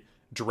sorcery,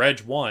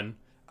 dredge 1,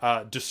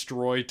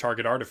 destroy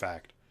target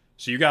artifact.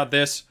 So you got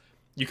this.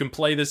 You can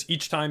play this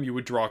each time you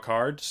would draw a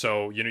card.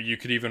 So, you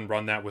could even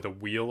run that with a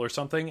wheel or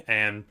something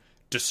and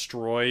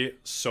destroy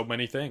so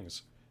many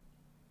things.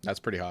 That's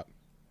pretty hot.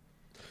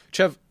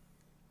 Chev,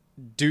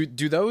 do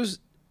those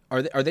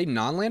are they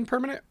non-land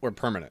permanent or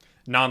permanent?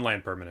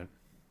 Non-land permanent.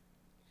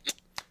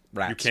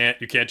 Rats.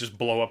 You can't just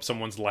blow up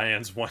someone's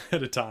lands one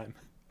at a time.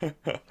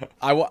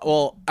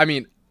 I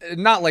mean,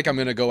 not like I'm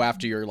gonna go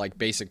after your like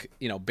basic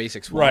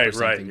swamp or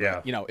something.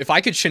 Yeah. But, if I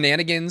could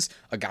shenanigans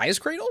a Gaia's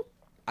Cradle,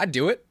 I'd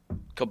do it.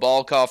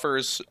 Cabal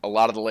Coffers, a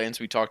lot of the lands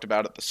we talked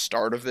about at the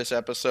start of this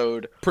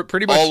episode.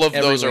 Pretty much all of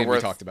every those are land worth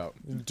we talked about.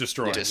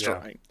 Destroying.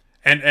 Yeah.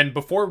 And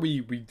before we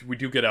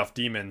do get off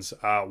demons,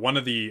 one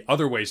of the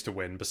other ways to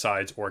win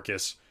besides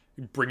ORCUS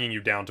bringing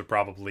you down to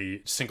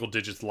probably single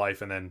digits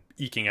life and then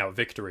eking out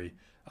victory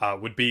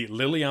would be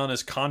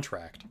Liliana's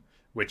Contract,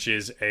 which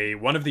is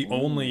one of the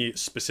only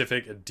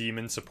specific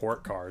demon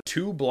support cards.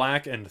 2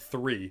 black and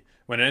 3.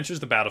 When it enters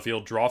the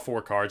battlefield, draw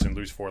 4 cards and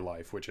lose 4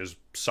 life, which is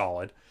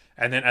solid.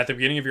 And then at the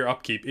beginning of your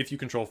upkeep, if you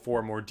control 4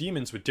 or more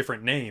demons with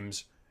different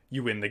names,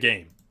 you win the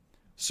game.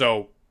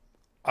 So,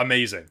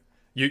 amazing.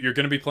 You're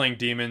going to be playing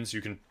demons,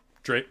 you can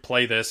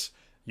play this,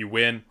 you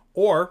win.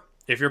 Or,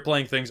 if you're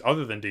playing things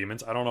other than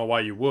demons, I don't know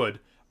why you would,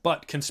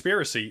 but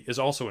Conspiracy is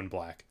also in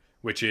black,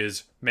 which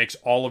makes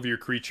all of your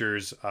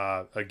creatures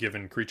a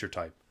given creature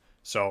type.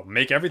 So,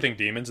 make everything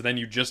demons, and then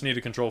you just need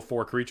to control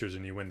 4 creatures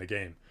and you win the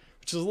game.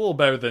 Which is a little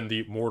better than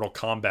the Mortal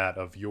Kombat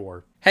of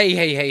yore.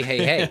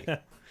 Hey.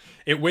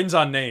 It wins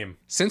on name.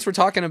 Since we're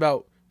talking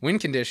about win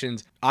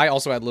conditions, I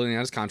also had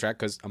Liliana's Contract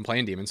because I'm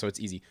playing demon, so it's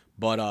easy.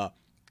 But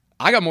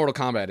I got Mortal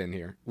Kombat in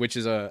here, which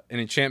is an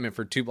enchantment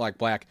for 2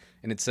 black,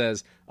 and it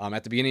says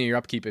at the beginning of your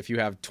upkeep, if you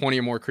have 20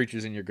 or more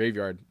creatures in your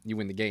graveyard, you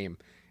win the game.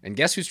 And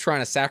guess who's trying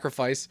to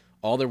sacrifice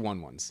all their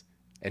 1/1s?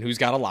 And who's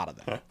got a lot of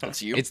them?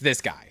 That's you. It's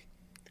this guy.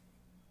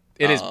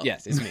 It is.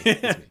 Yes, it's me.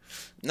 It's me.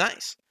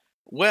 Nice.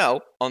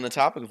 Well, on the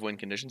topic of win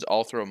conditions,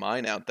 I'll throw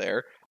mine out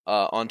there.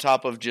 On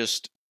top of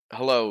just,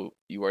 hello,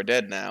 you are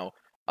dead now.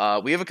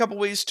 We have a couple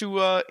ways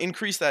to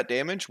increase that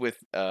damage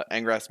with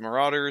Angrath's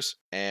Marauders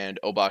and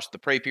Obosh the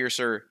Prey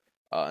Piercer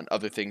and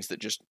other things that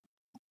just,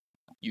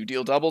 you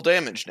deal double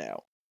damage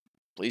now.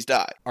 Please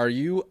die. Are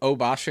you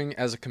Oboshing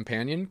as a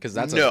companion? Because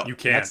that's no, you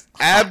can't.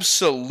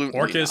 Absolutely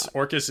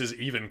ORCUS is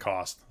even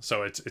cost,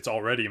 so it's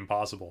already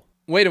impossible.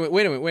 Wait a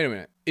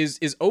minute. Is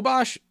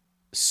Obosh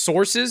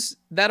sources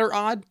that are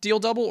odd deal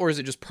double, or is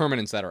it just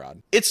permanents that are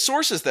odd? It's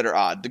sources that are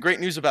odd. The great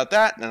news about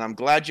that, and I'm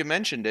glad you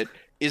mentioned it,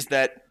 is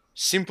that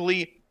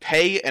simply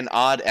pay an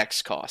odd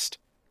X cost.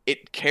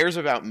 It cares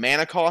about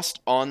mana cost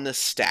on the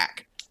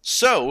stack.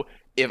 So,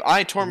 if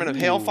I Torment of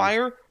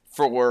Hailfire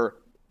for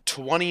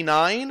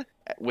 29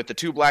 with the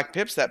 2 black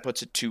pips, that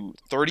puts it to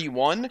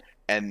 31.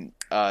 And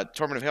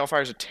Torment of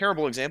Hailfire is a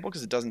terrible example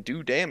because it doesn't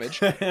do damage.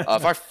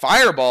 If I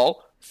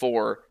Fireball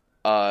for,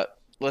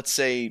 let's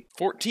say,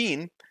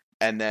 14,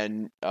 and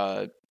then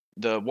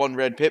the one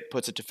red pip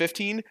puts it to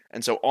 15,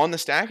 and so on the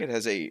stack it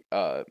has a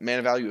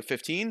mana value of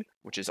 15,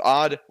 which is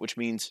odd, which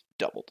means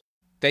doubled.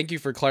 Thank you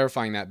for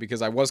clarifying that,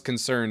 because I was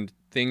concerned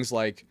things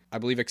like, I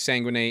believe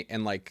Exsanguinate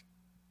and like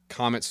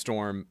Comet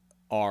Storm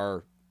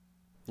are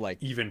like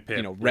even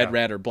pip,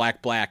 red or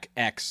black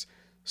X.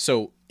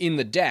 So in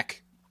the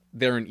deck,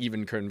 they're an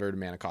even converted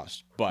mana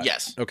cost. But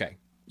yes, okay,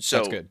 so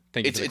that's good.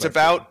 Thank you. It's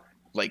about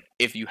like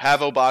if you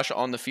have Obosh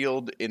on the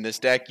field in this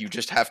deck, you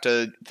just have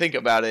to think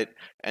about it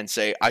and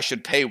say, I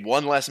should pay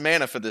one less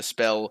mana for this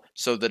spell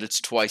so that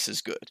it's twice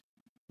as good,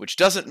 which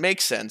doesn't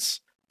make sense,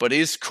 but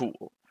is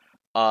cool.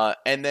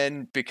 And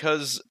then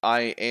because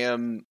I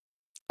am,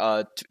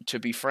 to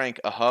be frank,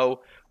 a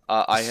hoe,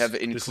 I have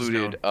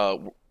included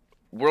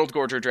World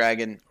Gorger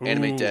Dragon,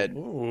 Animate Dead,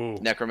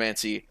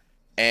 Necromancy,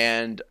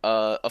 and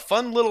a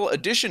fun little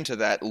addition to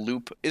that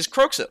loop is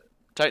Kroxa,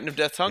 Titan of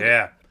Death's Hunger.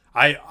 Yeah,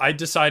 I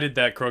decided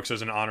that Kroxa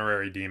is an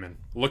honorary demon.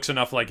 Looks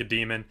enough like a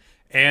demon,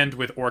 and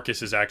with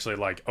Orcus is actually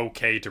like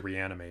okay to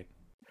reanimate.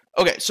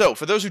 Okay, so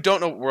for those who don't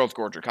know what World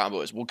Gorger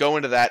combo is, we'll go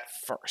into that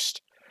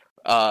first.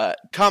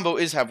 Combo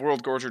is have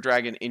World Gorger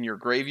Dragon in your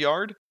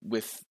graveyard.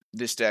 With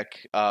this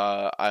deck,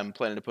 I'm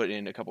planning to put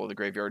in a couple of the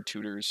graveyard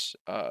tutors,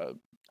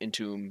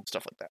 Entomb,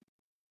 stuff like that.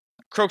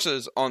 Kroxa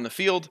is on the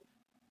field.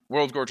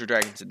 World Gorger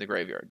Dragon's in the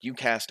graveyard. You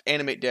cast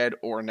Animate Dead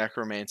or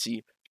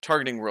Necromancy,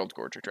 targeting World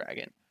Gorger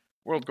Dragon.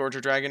 World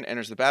Gorger Dragon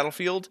enters the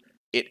battlefield.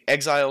 It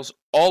exiles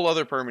all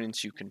other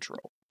permanents you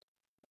control.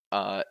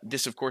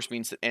 This, of course,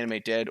 means that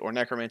Animate Dead or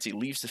Necromancy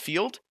leaves the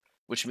field,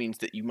 which means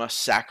that you must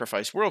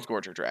sacrifice World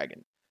Gorger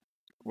Dragon.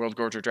 World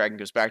Gorger Dragon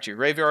goes back to your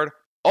graveyard.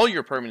 All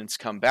your permanents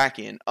come back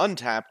in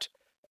untapped,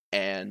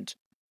 and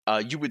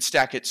you would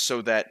stack it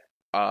so that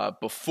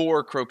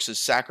before Kroxa's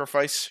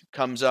sacrifice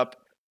comes up,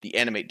 the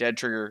Animate Dead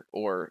trigger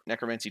or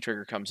Necromancy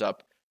trigger comes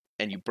up,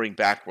 and you bring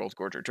back World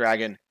Gorger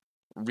Dragon,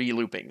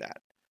 re-looping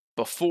that.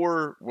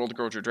 Before World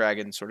Gorger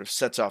Dragon sort of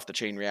sets off the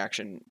chain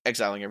reaction,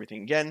 exiling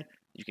everything again,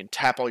 you can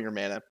tap all your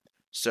mana.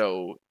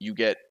 So you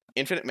get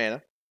infinite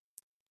mana.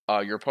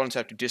 Your opponents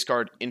have to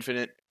discard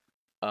infinite,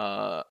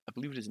 I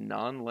believe it is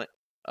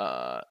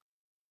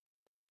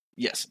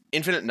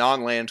infinite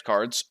non-land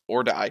cards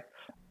or die.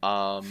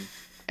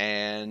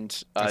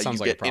 And you like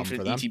get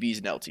infinite ETBs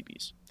and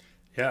LTBs.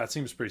 Yeah, it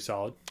seems pretty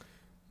solid.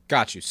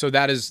 Got you. So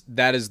that is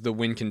the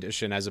win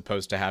condition, as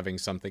opposed to having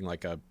something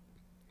like a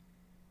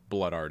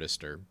Blood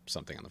Artist or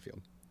something on the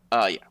field.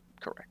 Yeah,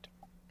 correct.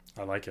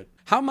 I like it.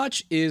 How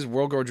much is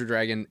World Gorger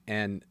Dragon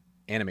and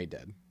Animate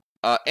Dead?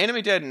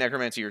 Animate Dead and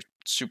Necromancy are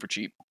super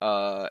cheap.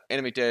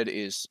 Animate Dead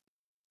is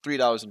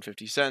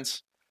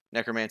 $3.50.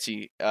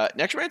 Necromancy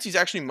is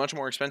actually much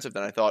more expensive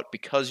than I thought,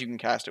 because you can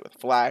cast it with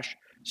Flash,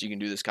 so you can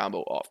do this combo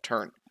off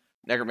turn.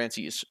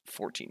 Necromancy is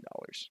 $14.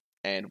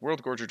 And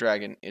World Gorger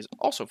Dragon is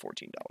also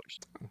 $14.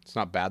 It's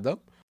not bad,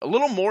 though. A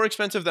little more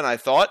expensive than I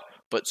thought,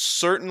 but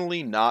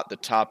certainly not the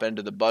top end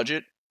of the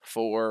budget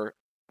for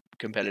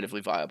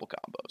competitively viable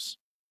combos.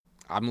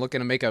 I'm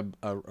looking to make a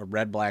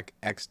red-black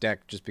X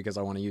deck just because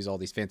I want to use all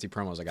these fancy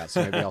promos I got,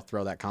 so maybe I'll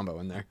throw that combo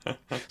in there.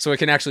 So it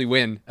can actually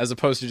win, as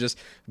opposed to just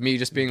me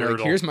just being like,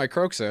 here's my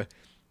Kroxa,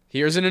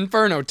 here's an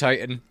Inferno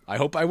Titan, I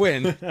hope I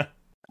win.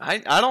 I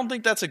don't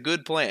think that's a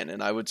good plan,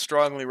 and I would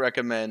strongly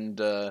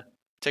recommend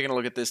taking a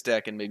look at this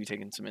deck and maybe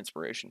taking some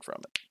inspiration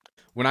from it.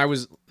 When I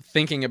was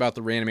thinking about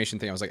the reanimation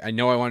thing, I was like, I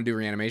know I want to do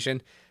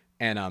reanimation,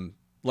 and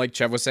like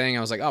Chev was saying,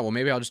 I was like, oh, well,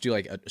 maybe I'll just do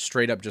like a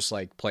straight up just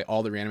like play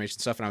all the reanimation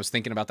stuff, and I was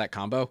thinking about that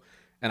combo,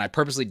 and I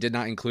purposely did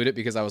not include it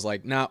because I was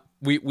like, nah,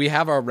 we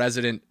have our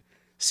resident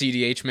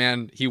CDH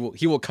man, he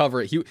will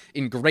cover it,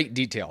 in great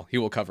detail, he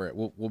will cover it,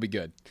 we'll be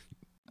good.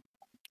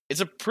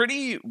 It's a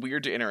pretty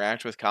weird to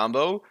interact with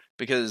combo,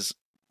 because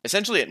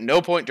essentially at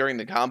no point during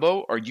the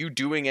combo are you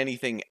doing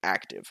anything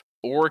active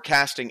or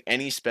casting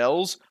any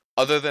spells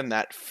other than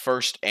that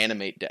first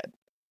Animate Dead.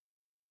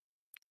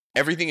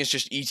 Everything is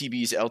just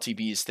ETBs,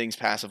 LTBs, things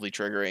passively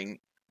triggering.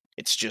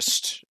 It's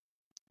just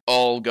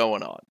all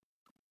going on.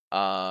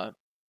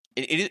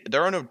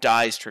 There are no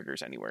dies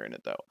triggers anywhere in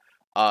it,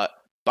 though.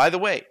 By the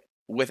way,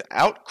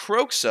 without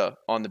Kroxa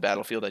on the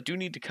battlefield, I do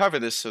need to cover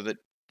this so that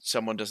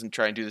someone doesn't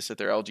try and do this at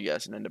their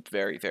LGS and end up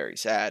very, very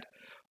sad.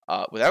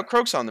 Without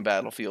Kroxa on the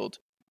battlefield,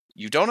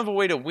 you don't have a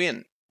way to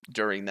win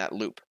during that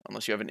loop,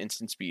 unless you have an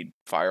instant speed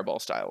fireball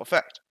style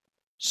effect.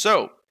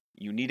 So,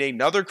 you need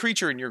another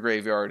creature in your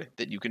graveyard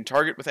that you can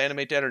target with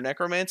Animate Dead or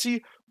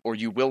Necromancy, or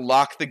you will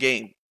lock the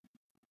game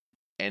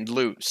and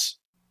lose.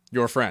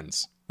 Your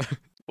friends.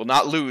 Will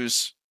not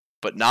lose,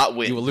 but not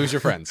win. You will lose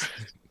your friends.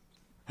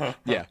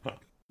 Yeah.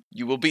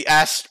 You will be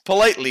asked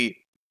politely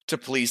to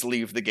please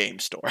leave the game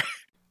store.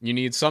 You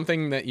need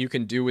something that you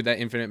can do with that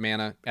infinite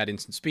mana at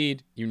instant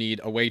speed. You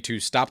need a way to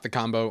stop the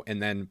combo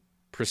and then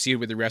proceed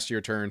with the rest of your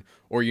turn,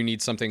 or you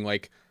need something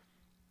like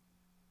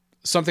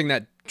something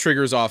that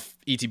triggers off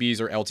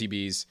ETBs or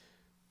LTBs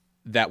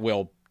that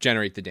will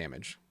generate the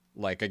damage.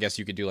 Like, I guess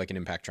you could do like an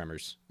Impact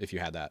Tremors if you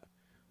had that.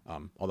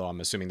 Although I'm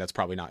assuming that's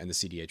probably not in the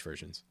CDH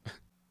versions.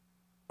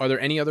 Are there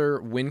any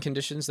other win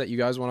conditions that you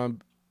guys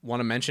want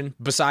to mention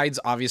besides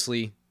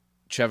obviously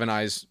Chev and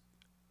I's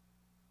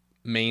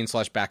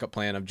main/backup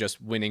plan of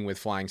just winning with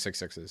flying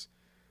 6/6s.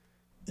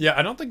 Yeah,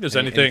 I don't think there's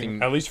Anything...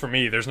 anything, at least for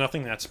me, there's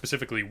nothing that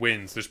specifically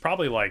wins. There's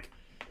probably like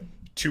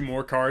 2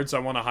 more cards I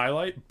want to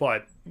highlight,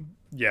 but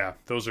yeah,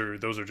 those are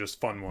just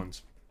fun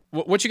ones.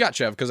 What you got,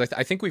 Chev? Because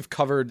I think we've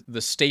covered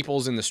the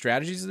staples and the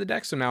strategies of the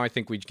deck, so now I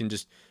think we can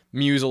just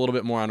muse a little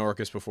bit more on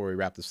Orcus before we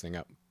wrap this thing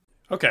up.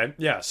 Okay,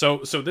 yeah, so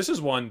this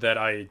is one that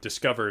I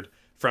discovered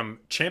from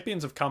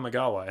Champions of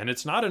Kamigawa, and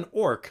it's not an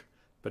orc,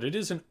 but it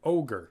is an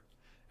ogre,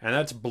 and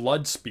that's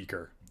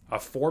Bloodspeaker, a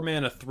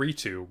 4-mana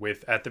 3/2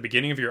 with, at the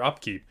beginning of your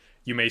upkeep,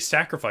 you may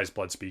sacrifice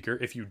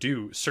Bloodspeaker. If you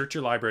do, search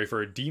your library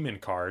for a demon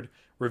card,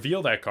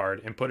 reveal that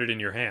card, and put it in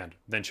your hand,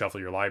 then shuffle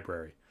your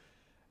library.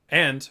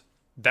 And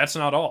that's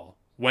not all.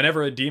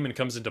 Whenever a demon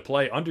comes into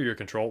play under your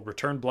control,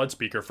 return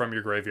Bloodspeaker from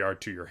your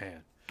graveyard to your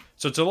hand.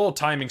 So it's a little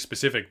timing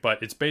specific,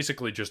 but it's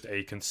basically just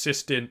a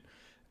consistent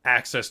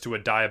access to a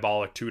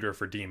Diabolic Tutor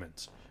for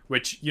demons.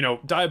 Which, you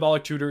know,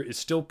 Diabolic Tutor is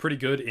still pretty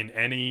good in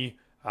any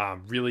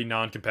really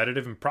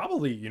non-competitive, and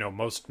probably, you know,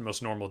 most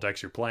normal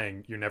decks you're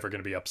playing, you're never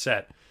going to be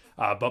upset.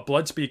 But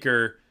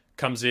Bloodspeaker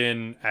comes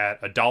in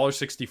at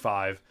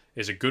 $1.65,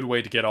 is a good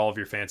way to get all of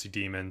your fancy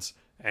demons,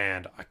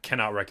 and I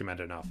cannot recommend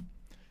it enough.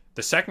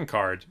 The second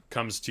card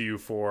comes to you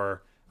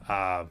for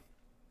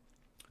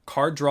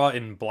card draw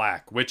in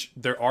black, which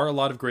there are a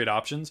lot of great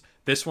options.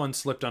 This one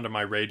slipped under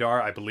my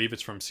radar. I believe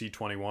it's from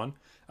C21.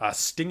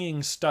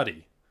 Stinging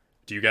Study.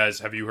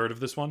 Have you heard of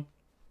this one?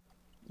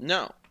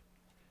 No.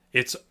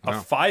 It's a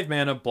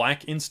 5-mana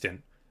black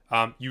instant.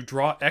 You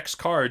draw X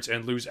cards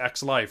and lose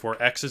X life, where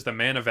X is the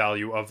mana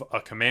value of a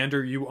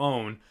commander you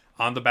own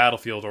on the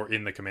battlefield or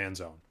in the command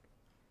zone.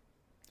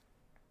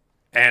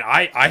 And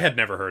I had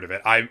never heard of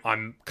it.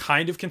 I'm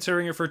kind of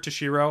considering it for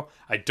Toshiro.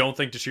 I don't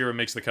think Toshiro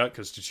makes the cut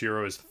because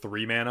Toshiro is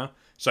 3 mana.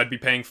 So I'd be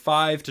paying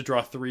 5 to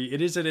draw 3.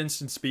 It is at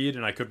instant speed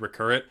and I could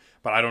recur it,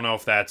 but I don't know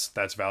if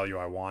that's value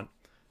I want.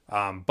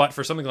 But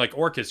for something like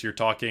Orcus, you're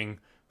talking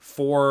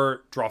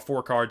 4, draw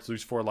 4 cards,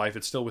 lose 4 life.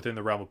 It's still within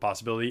the realm of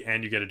possibility,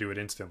 and you get to do it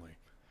instantly.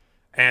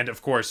 And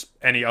of course,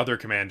 any other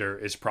commander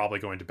is probably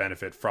going to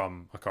benefit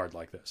from a card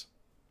like this.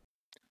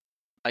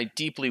 I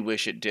deeply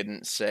wish it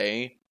didn't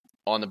say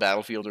on the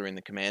battlefield or in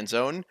the command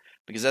zone,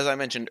 because as I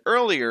mentioned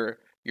earlier,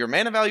 your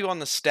mana value on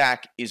the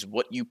stack is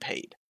what you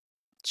paid.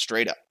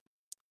 Straight up.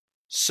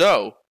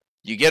 So,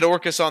 you get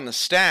Orcus on the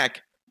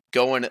stack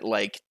going at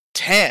like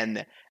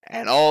 10,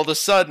 and all of a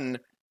sudden,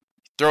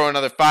 throw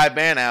another 5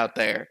 mana out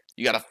there.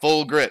 You got a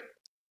full grip.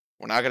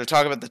 We're not going to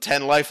talk about the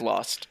 10 life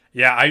lost.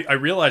 Yeah, I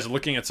realized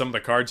looking at some of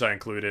the cards I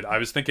included, I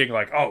was thinking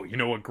like, oh, you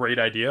know what great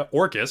idea?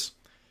 Orcus,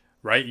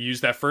 right? You use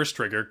that first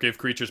trigger, give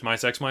creatures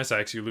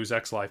 -X, you lose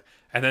X life.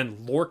 And then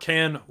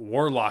Lorcan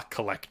Warlock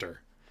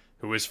Collector,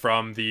 who is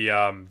from the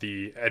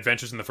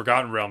Adventures in the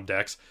Forgotten Realm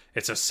decks.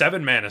 It's a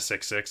 7-mana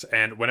 6/6,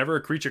 and whenever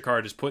a creature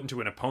card is put into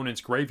an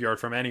opponent's graveyard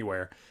from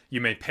anywhere,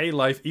 you may pay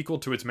life equal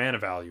to its mana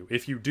value.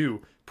 If you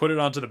do, put it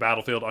onto the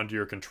battlefield under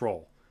your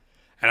control.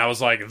 And I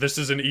was like, this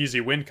is an easy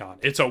win con.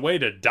 It's a way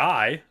to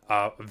die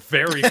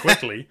very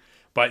quickly,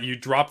 but you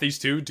drop these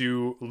 2,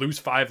 do lose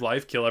 5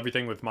 life, kill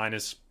everything with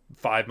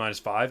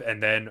 -5,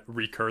 and then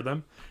recur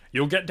them.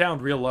 You'll get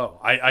down real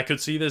low. I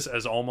could see this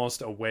as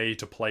almost a way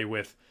to play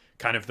with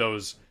kind of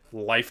those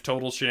life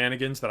total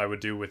shenanigans that I would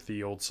do with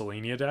the old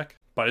Selenia deck.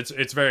 But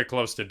it's very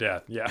close to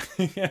death, yeah.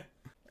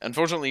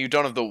 Unfortunately, you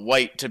don't have the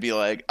white to be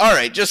like, all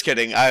right, just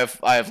kidding, I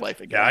have life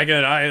again.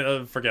 Yeah,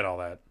 I forget all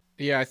that.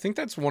 Yeah, I think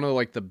that's one of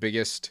like the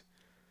biggest...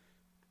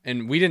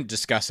 And we didn't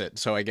discuss it,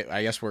 so I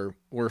guess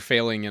we're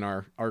failing in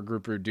our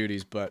group root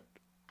duties. But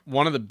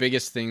one of the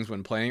biggest things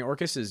when playing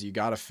Orcus is you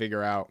got to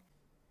figure out.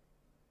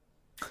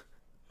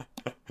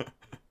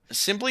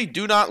 Simply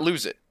do not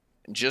lose it.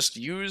 Just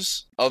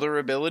use other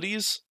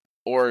abilities,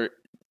 or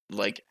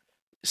like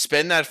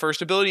spend that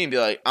first ability and be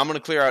like, I'm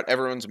gonna clear out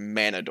everyone's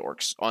mana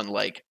dorks on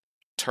like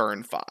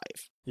turn 5.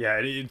 Yeah,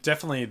 it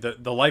definitely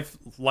the life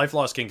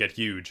loss can get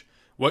huge.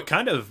 What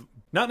kind of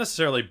not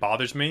necessarily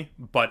bothers me,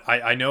 but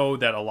I know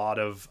that a lot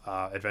of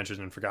Adventures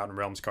in Forgotten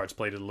Realms cards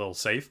played it a little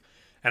safe.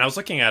 And I was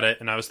looking at it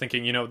and I was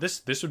thinking, you know,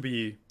 this would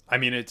be, I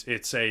mean,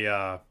 it's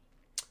a,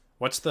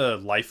 what's the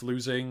life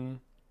losing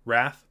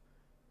wrath?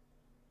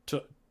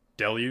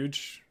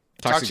 Deluge?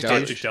 Toxic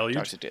Deluge. Deluge.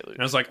 And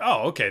I was like,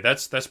 oh, okay,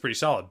 that's pretty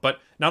solid. But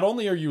not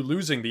only are you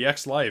losing the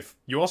X life,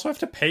 you also have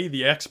to pay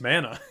the X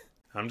mana.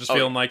 I'm just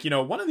feeling like, you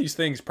know, one of these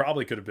things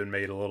probably could have been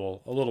made a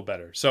little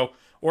better. So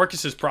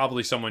Orcus is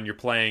probably someone you're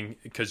playing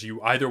because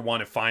you either want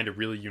to find a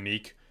really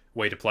unique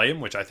way to play him,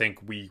 which I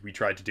think we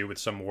tried to do with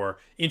some more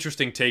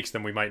interesting takes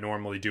than we might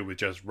normally do with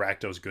just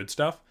Rakdos good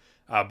stuff.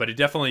 But it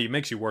definitely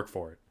makes you work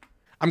for it.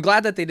 I'm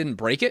glad that they didn't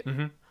break it,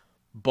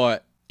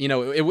 but you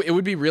know, it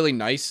would be really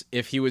nice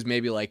if he was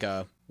maybe like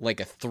a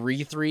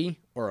 3/3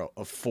 or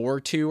a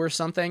 4/2 or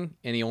something,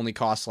 and he only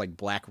costs like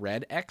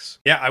black-red X.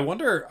 Yeah, I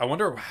wonder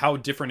how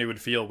different it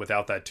would feel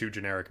without that 2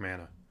 generic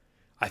mana.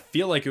 I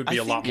feel like it would be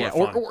a lot more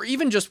fun. Or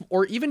even just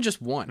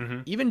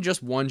one. Even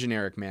just one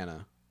generic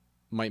mana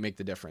might make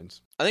the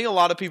difference. I think a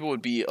lot of people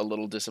would be a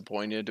little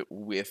disappointed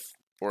with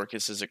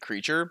Orcus as a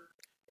creature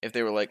if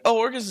they were like, oh,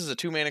 Orcus is a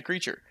 2-mana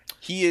creature.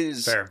 He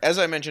is, Fair. as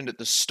I mentioned at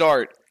the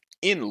start,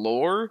 in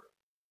lore,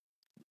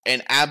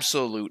 an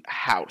absolute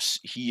house.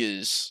 He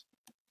is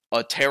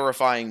a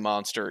terrifying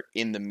monster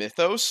in the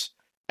mythos.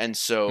 And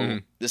so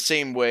the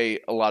same way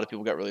a lot of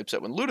people got really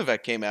upset when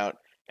Ludovic came out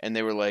and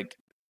they were like,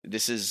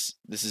 this is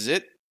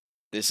it.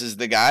 This is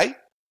the guy.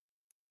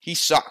 He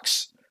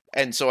sucks.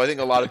 And so I think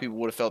a lot of people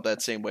would have felt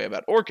that same way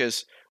about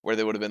Orcus, where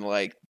they would have been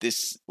like,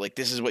 this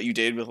is what you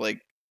did with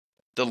like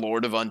the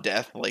Lord of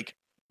Undeath, like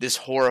this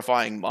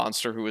horrifying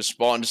monster who has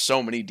spawned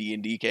so many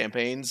D&D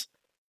campaigns.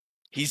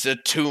 He's a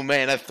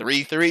 2-mana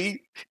 3/3.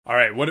 All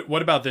right,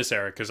 what about this,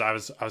 Eric? Because I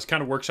was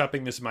kind of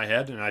workshopping this in my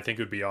head, and I think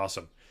it would be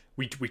awesome.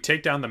 We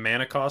take down the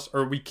mana cost,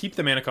 or we keep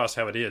the mana cost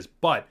how it is,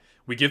 but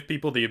we give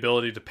people the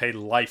ability to pay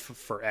life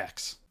for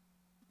X.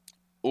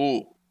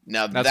 Ooh,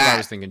 now That's what I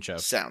was thinking, Chef.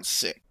 Sounds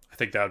sick. I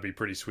think that would be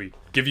pretty sweet.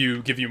 Give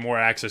you more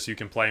access, you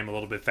can play him a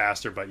little bit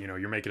faster, but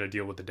you're making a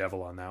deal with the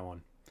devil on that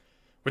one.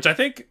 Which I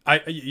think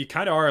you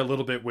kind of are a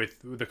little bit with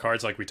the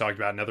cards like we talked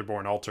about,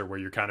 Netherborn Altar, where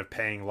you're kind of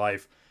paying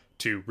life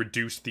to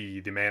reduce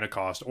the mana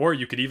cost. Or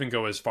you could even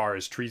go as far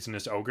as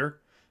Treasonous Ogre,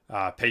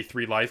 pay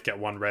 3 life, get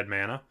 1 red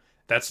mana.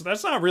 That's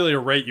not really a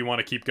rate you want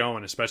to keep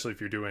going, especially if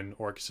you're doing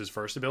Orcus's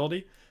first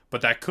ability,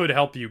 but that could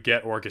help you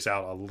get Orcus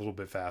out a little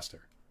bit faster.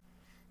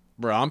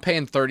 Bro, I'm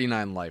paying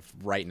 39 life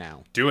right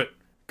now. Do it.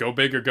 Go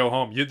big or go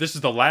home. This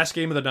is the last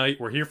game of the night.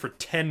 We're here for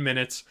 10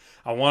 minutes.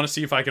 I want to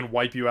see if I can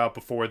wipe you out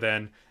before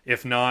then.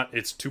 If not,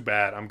 it's too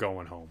bad. I'm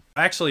going home.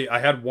 Actually, I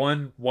had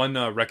one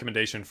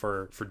recommendation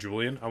for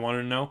Julian. I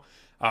wanted to know.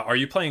 Are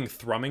you playing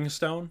Thrumming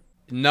Stone?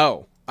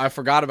 No, I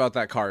forgot about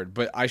that card,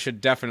 but I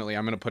should definitely.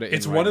 I'm going to put it in.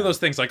 It's one of those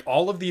things, like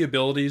all of the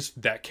abilities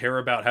that care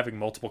about having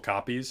multiple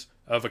copies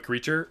of a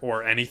creature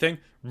or anything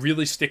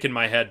really stick in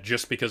my head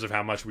just because of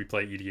how much we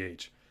play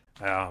EDH.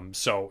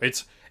 So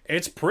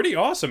it's pretty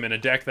awesome in a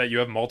deck that you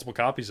have multiple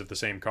copies of the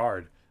same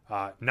card.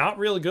 Not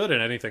really good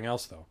at anything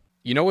else, though.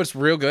 You know what's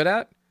real good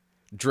at?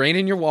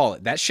 Draining your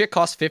wallet. That shit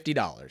costs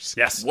 $50.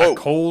 Yes, Whoa.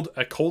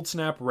 a cold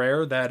snap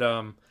rare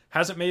that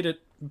hasn't made it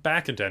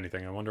back into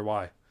anything. I wonder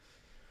why.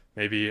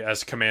 Maybe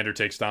as Commander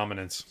takes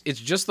dominance. It's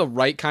just the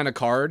right kind of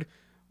card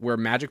where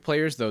Magic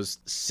players, those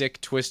sick,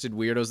 twisted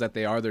weirdos that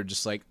they are, they're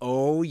just like,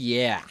 oh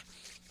yeah,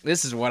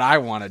 this is what I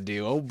want to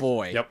do. Oh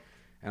boy. Yep.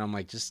 And I'm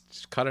like,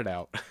 just cut it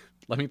out.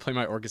 Let me play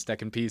my Orcus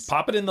deck in peace.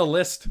 Pop it in the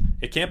list.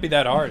 It can't be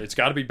that hard. It's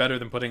got to be better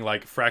than putting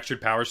like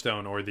Fractured Power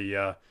Stone or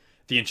the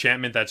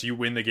enchantment that's you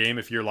win the game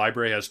if your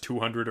library has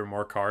 200 or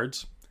more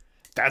cards.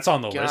 That's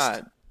on the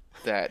list.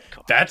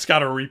 That's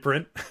got a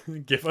reprint.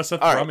 Give us a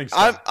Thrumming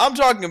Stone. I'm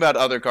talking about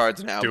other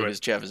cards now Do because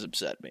it. Jeff has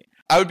upset me.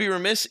 I would be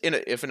remiss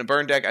if in a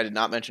burn deck I did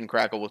not mention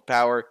Crackle with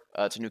Power.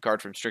 It's a new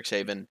card from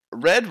Strixhaven.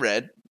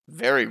 Red,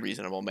 very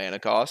reasonable mana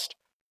cost.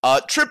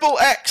 Triple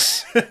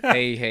X.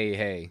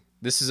 Hey.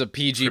 This is a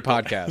PG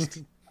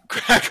podcast.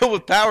 Crackle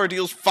with Power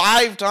deals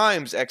 5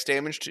 times X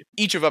damage to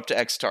each of up to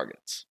X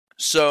targets.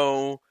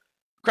 So,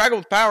 Crackle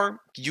with Power,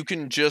 you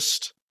can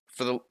just,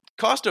 for the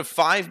cost of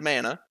 5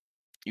 mana,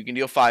 you can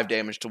deal 5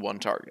 damage to 1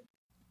 target.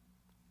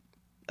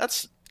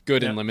 That's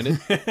Good and limited.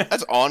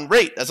 That's on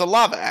rate. That's a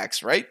lava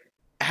axe, right?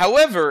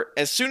 However,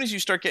 as soon as you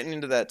start getting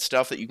into that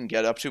stuff that you can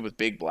get up to with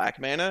big black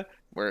mana,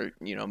 where,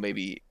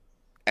 maybe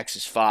X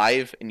is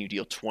 5 and you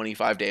deal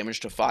 25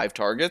 damage to 5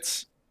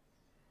 targets,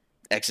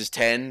 X is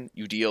 10,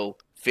 you deal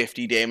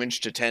 50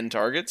 damage to 10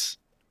 targets,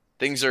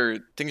 things are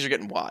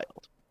getting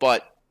wild.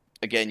 But,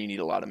 again, you need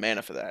a lot of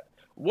mana for that.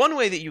 One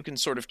way that you can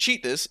sort of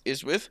cheat this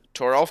is with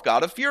Toralf,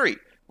 God of Fury,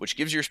 which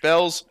gives your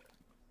spells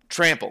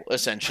trample,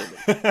 essentially.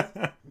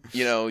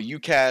 You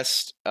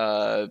cast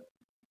Crackle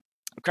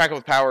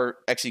with Power,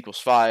 X equals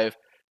 5.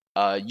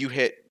 You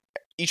hit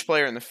each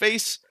player in the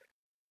face,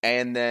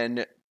 and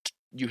then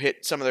you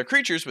hit some of their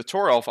creatures with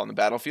Toralf on the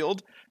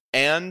battlefield,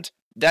 and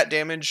that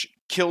damage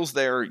kills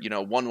their,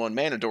 1/1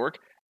 mana dork,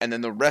 and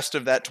then the rest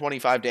of that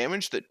 25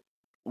 damage that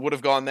would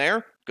have gone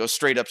there goes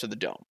straight up to the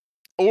dome.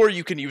 Or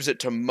you can use it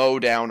to mow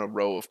down a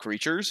row of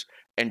creatures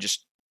and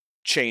just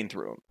chain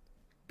through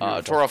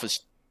them. Toralf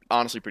is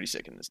honestly pretty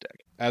sick in this deck.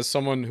 As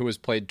someone who has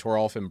played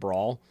Toralf in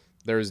Brawl,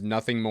 there is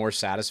nothing more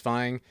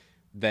satisfying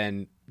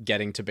than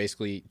getting to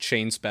basically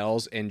chain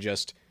spells and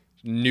just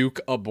nuke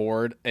a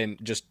board and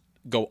just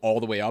go all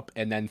the way up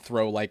and then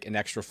throw like an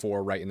extra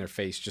 4 right in their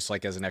face, just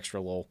like as an extra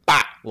little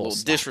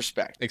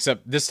disrespect.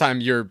 Except this time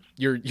you're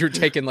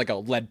taking like a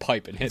lead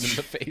pipe and hitting in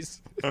the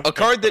face. A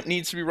card that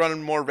needs to be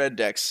running more red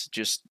decks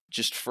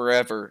just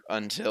forever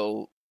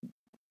until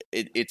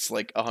it's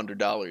like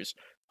 $100.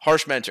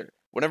 Harsh Mentor.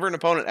 Whenever an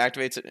opponent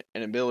activates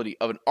an ability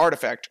of an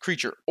artifact,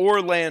 creature, or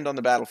land on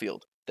the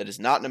battlefield that is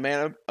not a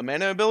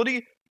mana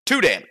ability, 2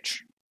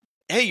 damage.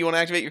 Hey, you want to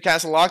activate your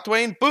Castle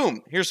Locthwain?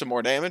 Boom, here's some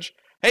more damage.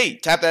 Hey,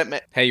 tap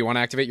that. Hey, you want to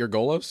activate your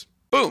Golos?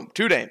 Boom,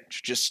 2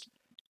 damage.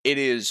 It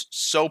is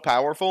so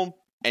powerful,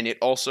 and it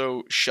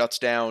also shuts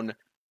down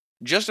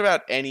just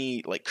about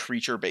any like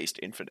creature-based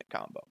infinite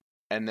combo.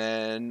 And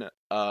then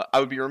I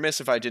would be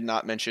remiss if I did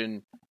not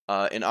mention,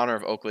 in honor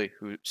of Oakley,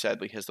 who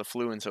sadly has the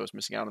flu and so is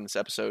missing out on this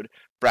episode,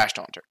 Brash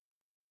Taunter.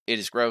 It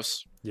is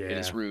gross, Yeah. It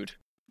is rude,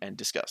 and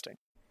disgusting.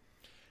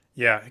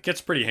 Yeah, it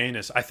gets pretty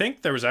heinous. I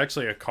think there was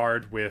actually a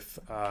card with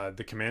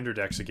the commander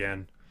decks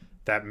again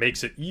that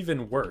makes it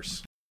even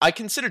worse. I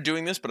considered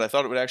doing this, but I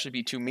thought it would actually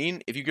be too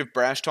mean. If you give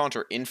Brash Taunt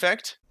or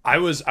Infect... I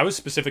was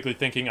specifically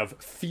thinking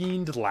of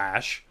Fiend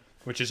Lash,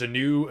 which is a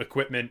new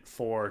equipment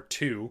for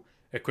 2.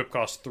 Equip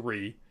costs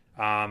 3.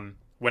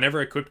 Whenever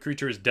a equipped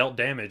creature is dealt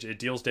damage, it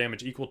deals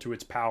damage equal to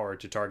its power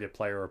to target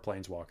player or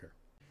planeswalker.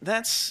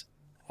 That's...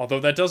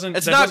 Although that doesn't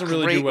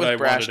really do what I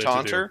wanted it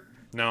to do.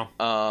 No.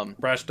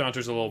 Brash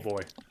Taunter's a little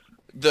boy.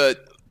 The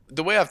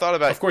way I've thought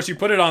about... Of course, you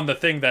put it on the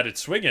thing that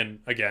it's swinging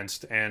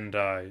against, and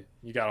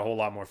you got a whole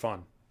lot more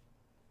fun.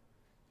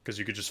 Because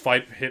you could just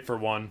hit for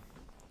 1,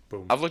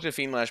 boom. I've looked at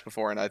Fiend Lash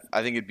before, and I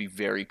think it'd be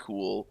very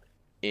cool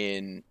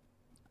in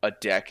a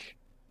deck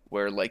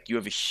where, like, you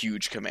have a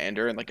huge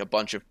commander and, like, a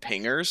bunch of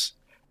pingers,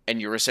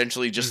 and you're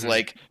essentially just,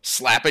 like,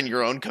 slapping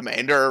your own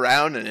commander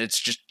around, and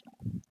it's just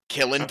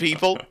killing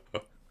people.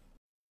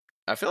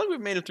 I feel like we've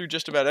made it through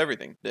just about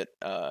everything that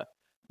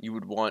you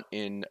would want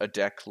in a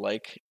deck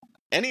like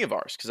any of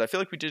ours, because I feel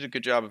like we did a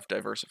good job of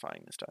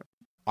diversifying this time.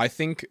 I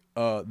think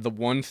the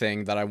one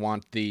thing that I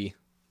want the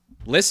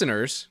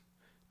listeners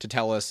to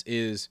tell us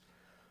is,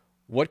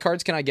 what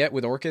cards can I get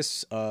with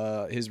ORCUS,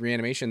 his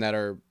reanimation, that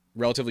are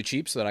relatively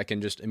cheap so that I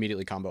can just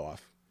immediately combo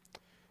off?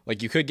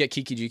 Like, you could get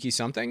Kiki Jiki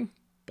something,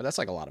 but that's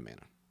like a lot of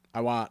mana.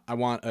 I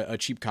want a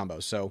cheap combo.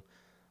 So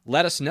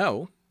let us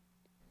know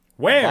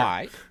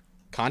by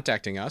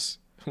contacting us.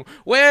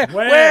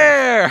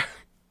 Where?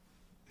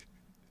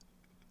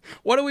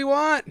 What do we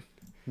want?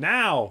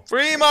 Now.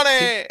 Free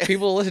money!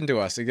 People listen to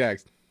us.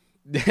 Exactly.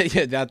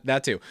 Yeah,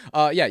 that too.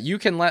 You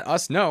can let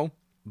us know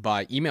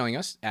by emailing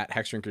us at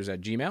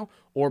hexdrinkers@gmail.com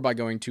or by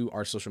going to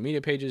our social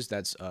media pages.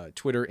 That's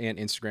Twitter and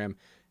Instagram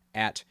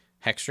at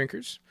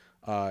Hexdrinkers.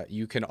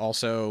 You can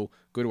also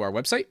go to our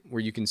website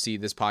where you can see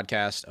this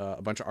podcast,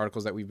 a bunch of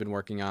articles that we've been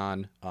working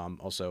on,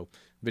 also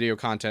video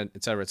content,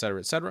 etc., etc.,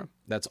 etc.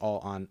 That's all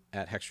on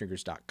at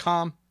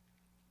hexdrinkers.com.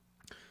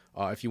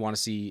 If you want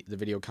to see the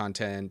video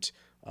content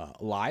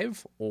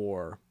live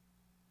or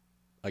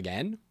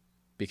again,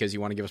 because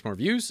you want to give us more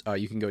views,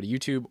 you can go to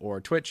YouTube or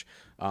Twitch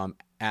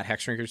at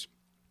Hexdrinkers.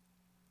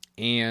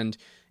 And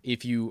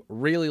if you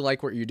really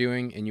like what you're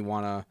doing and you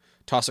want to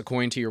toss a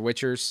coin to your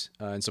Witchers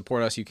and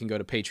support us, you can go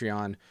to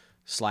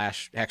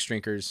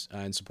Patreon/Hexdrinkers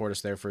and support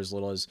us there for as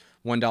little as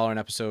 $1 an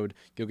episode.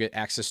 You'll get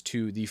access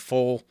to the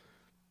full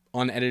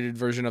unedited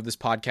version of this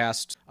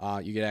podcast.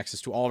 You get access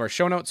to all of our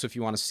show notes. So if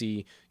you want to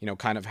see,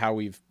 kind of how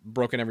we've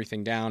broken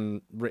everything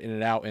down, written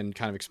it out, and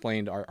kind of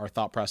explained our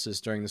thought process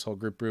during this whole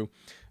group brew,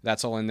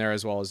 that's all in there,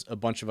 as well as a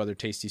bunch of other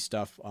tasty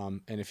stuff.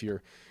 And if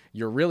you're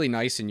really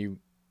nice and you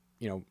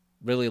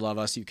really love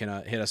us, you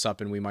can hit us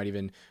up, and we might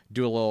even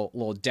do a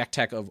little deck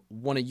tech of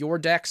one of your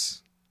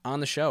decks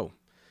on the show.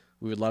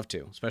 We would love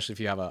to, especially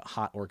if you have a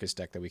hot ORCUS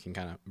deck that we can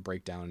kind of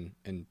break down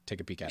and take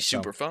a peek at.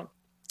 Super fun.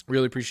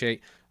 Really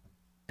appreciate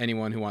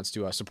anyone who wants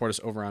to support us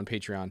over on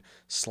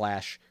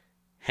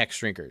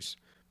Patreon/Hexdrinkers.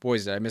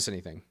 Boys, did I miss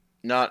anything?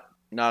 Not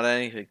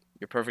anything.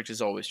 You're perfect as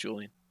always,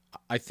 Julian.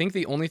 I think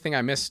the only thing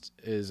I missed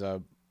is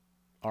our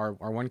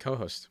one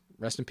co-host.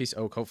 Rest in peace,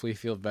 Oak. Hopefully he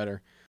feels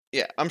better.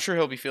 Yeah, I'm sure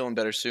he'll be feeling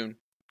better soon.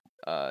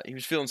 He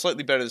was feeling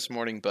slightly better this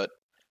morning, but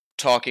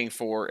talking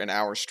for an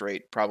hour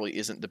straight probably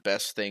isn't the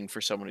best thing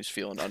for someone who's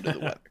feeling under the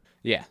weather.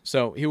 Yeah,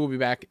 so he will be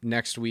back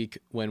next week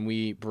when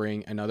we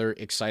bring another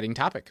exciting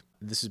topic.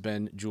 This has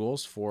been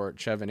Jules for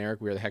Chev and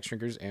Eric. We are the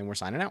Hexdrinkers, and we're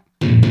signing out.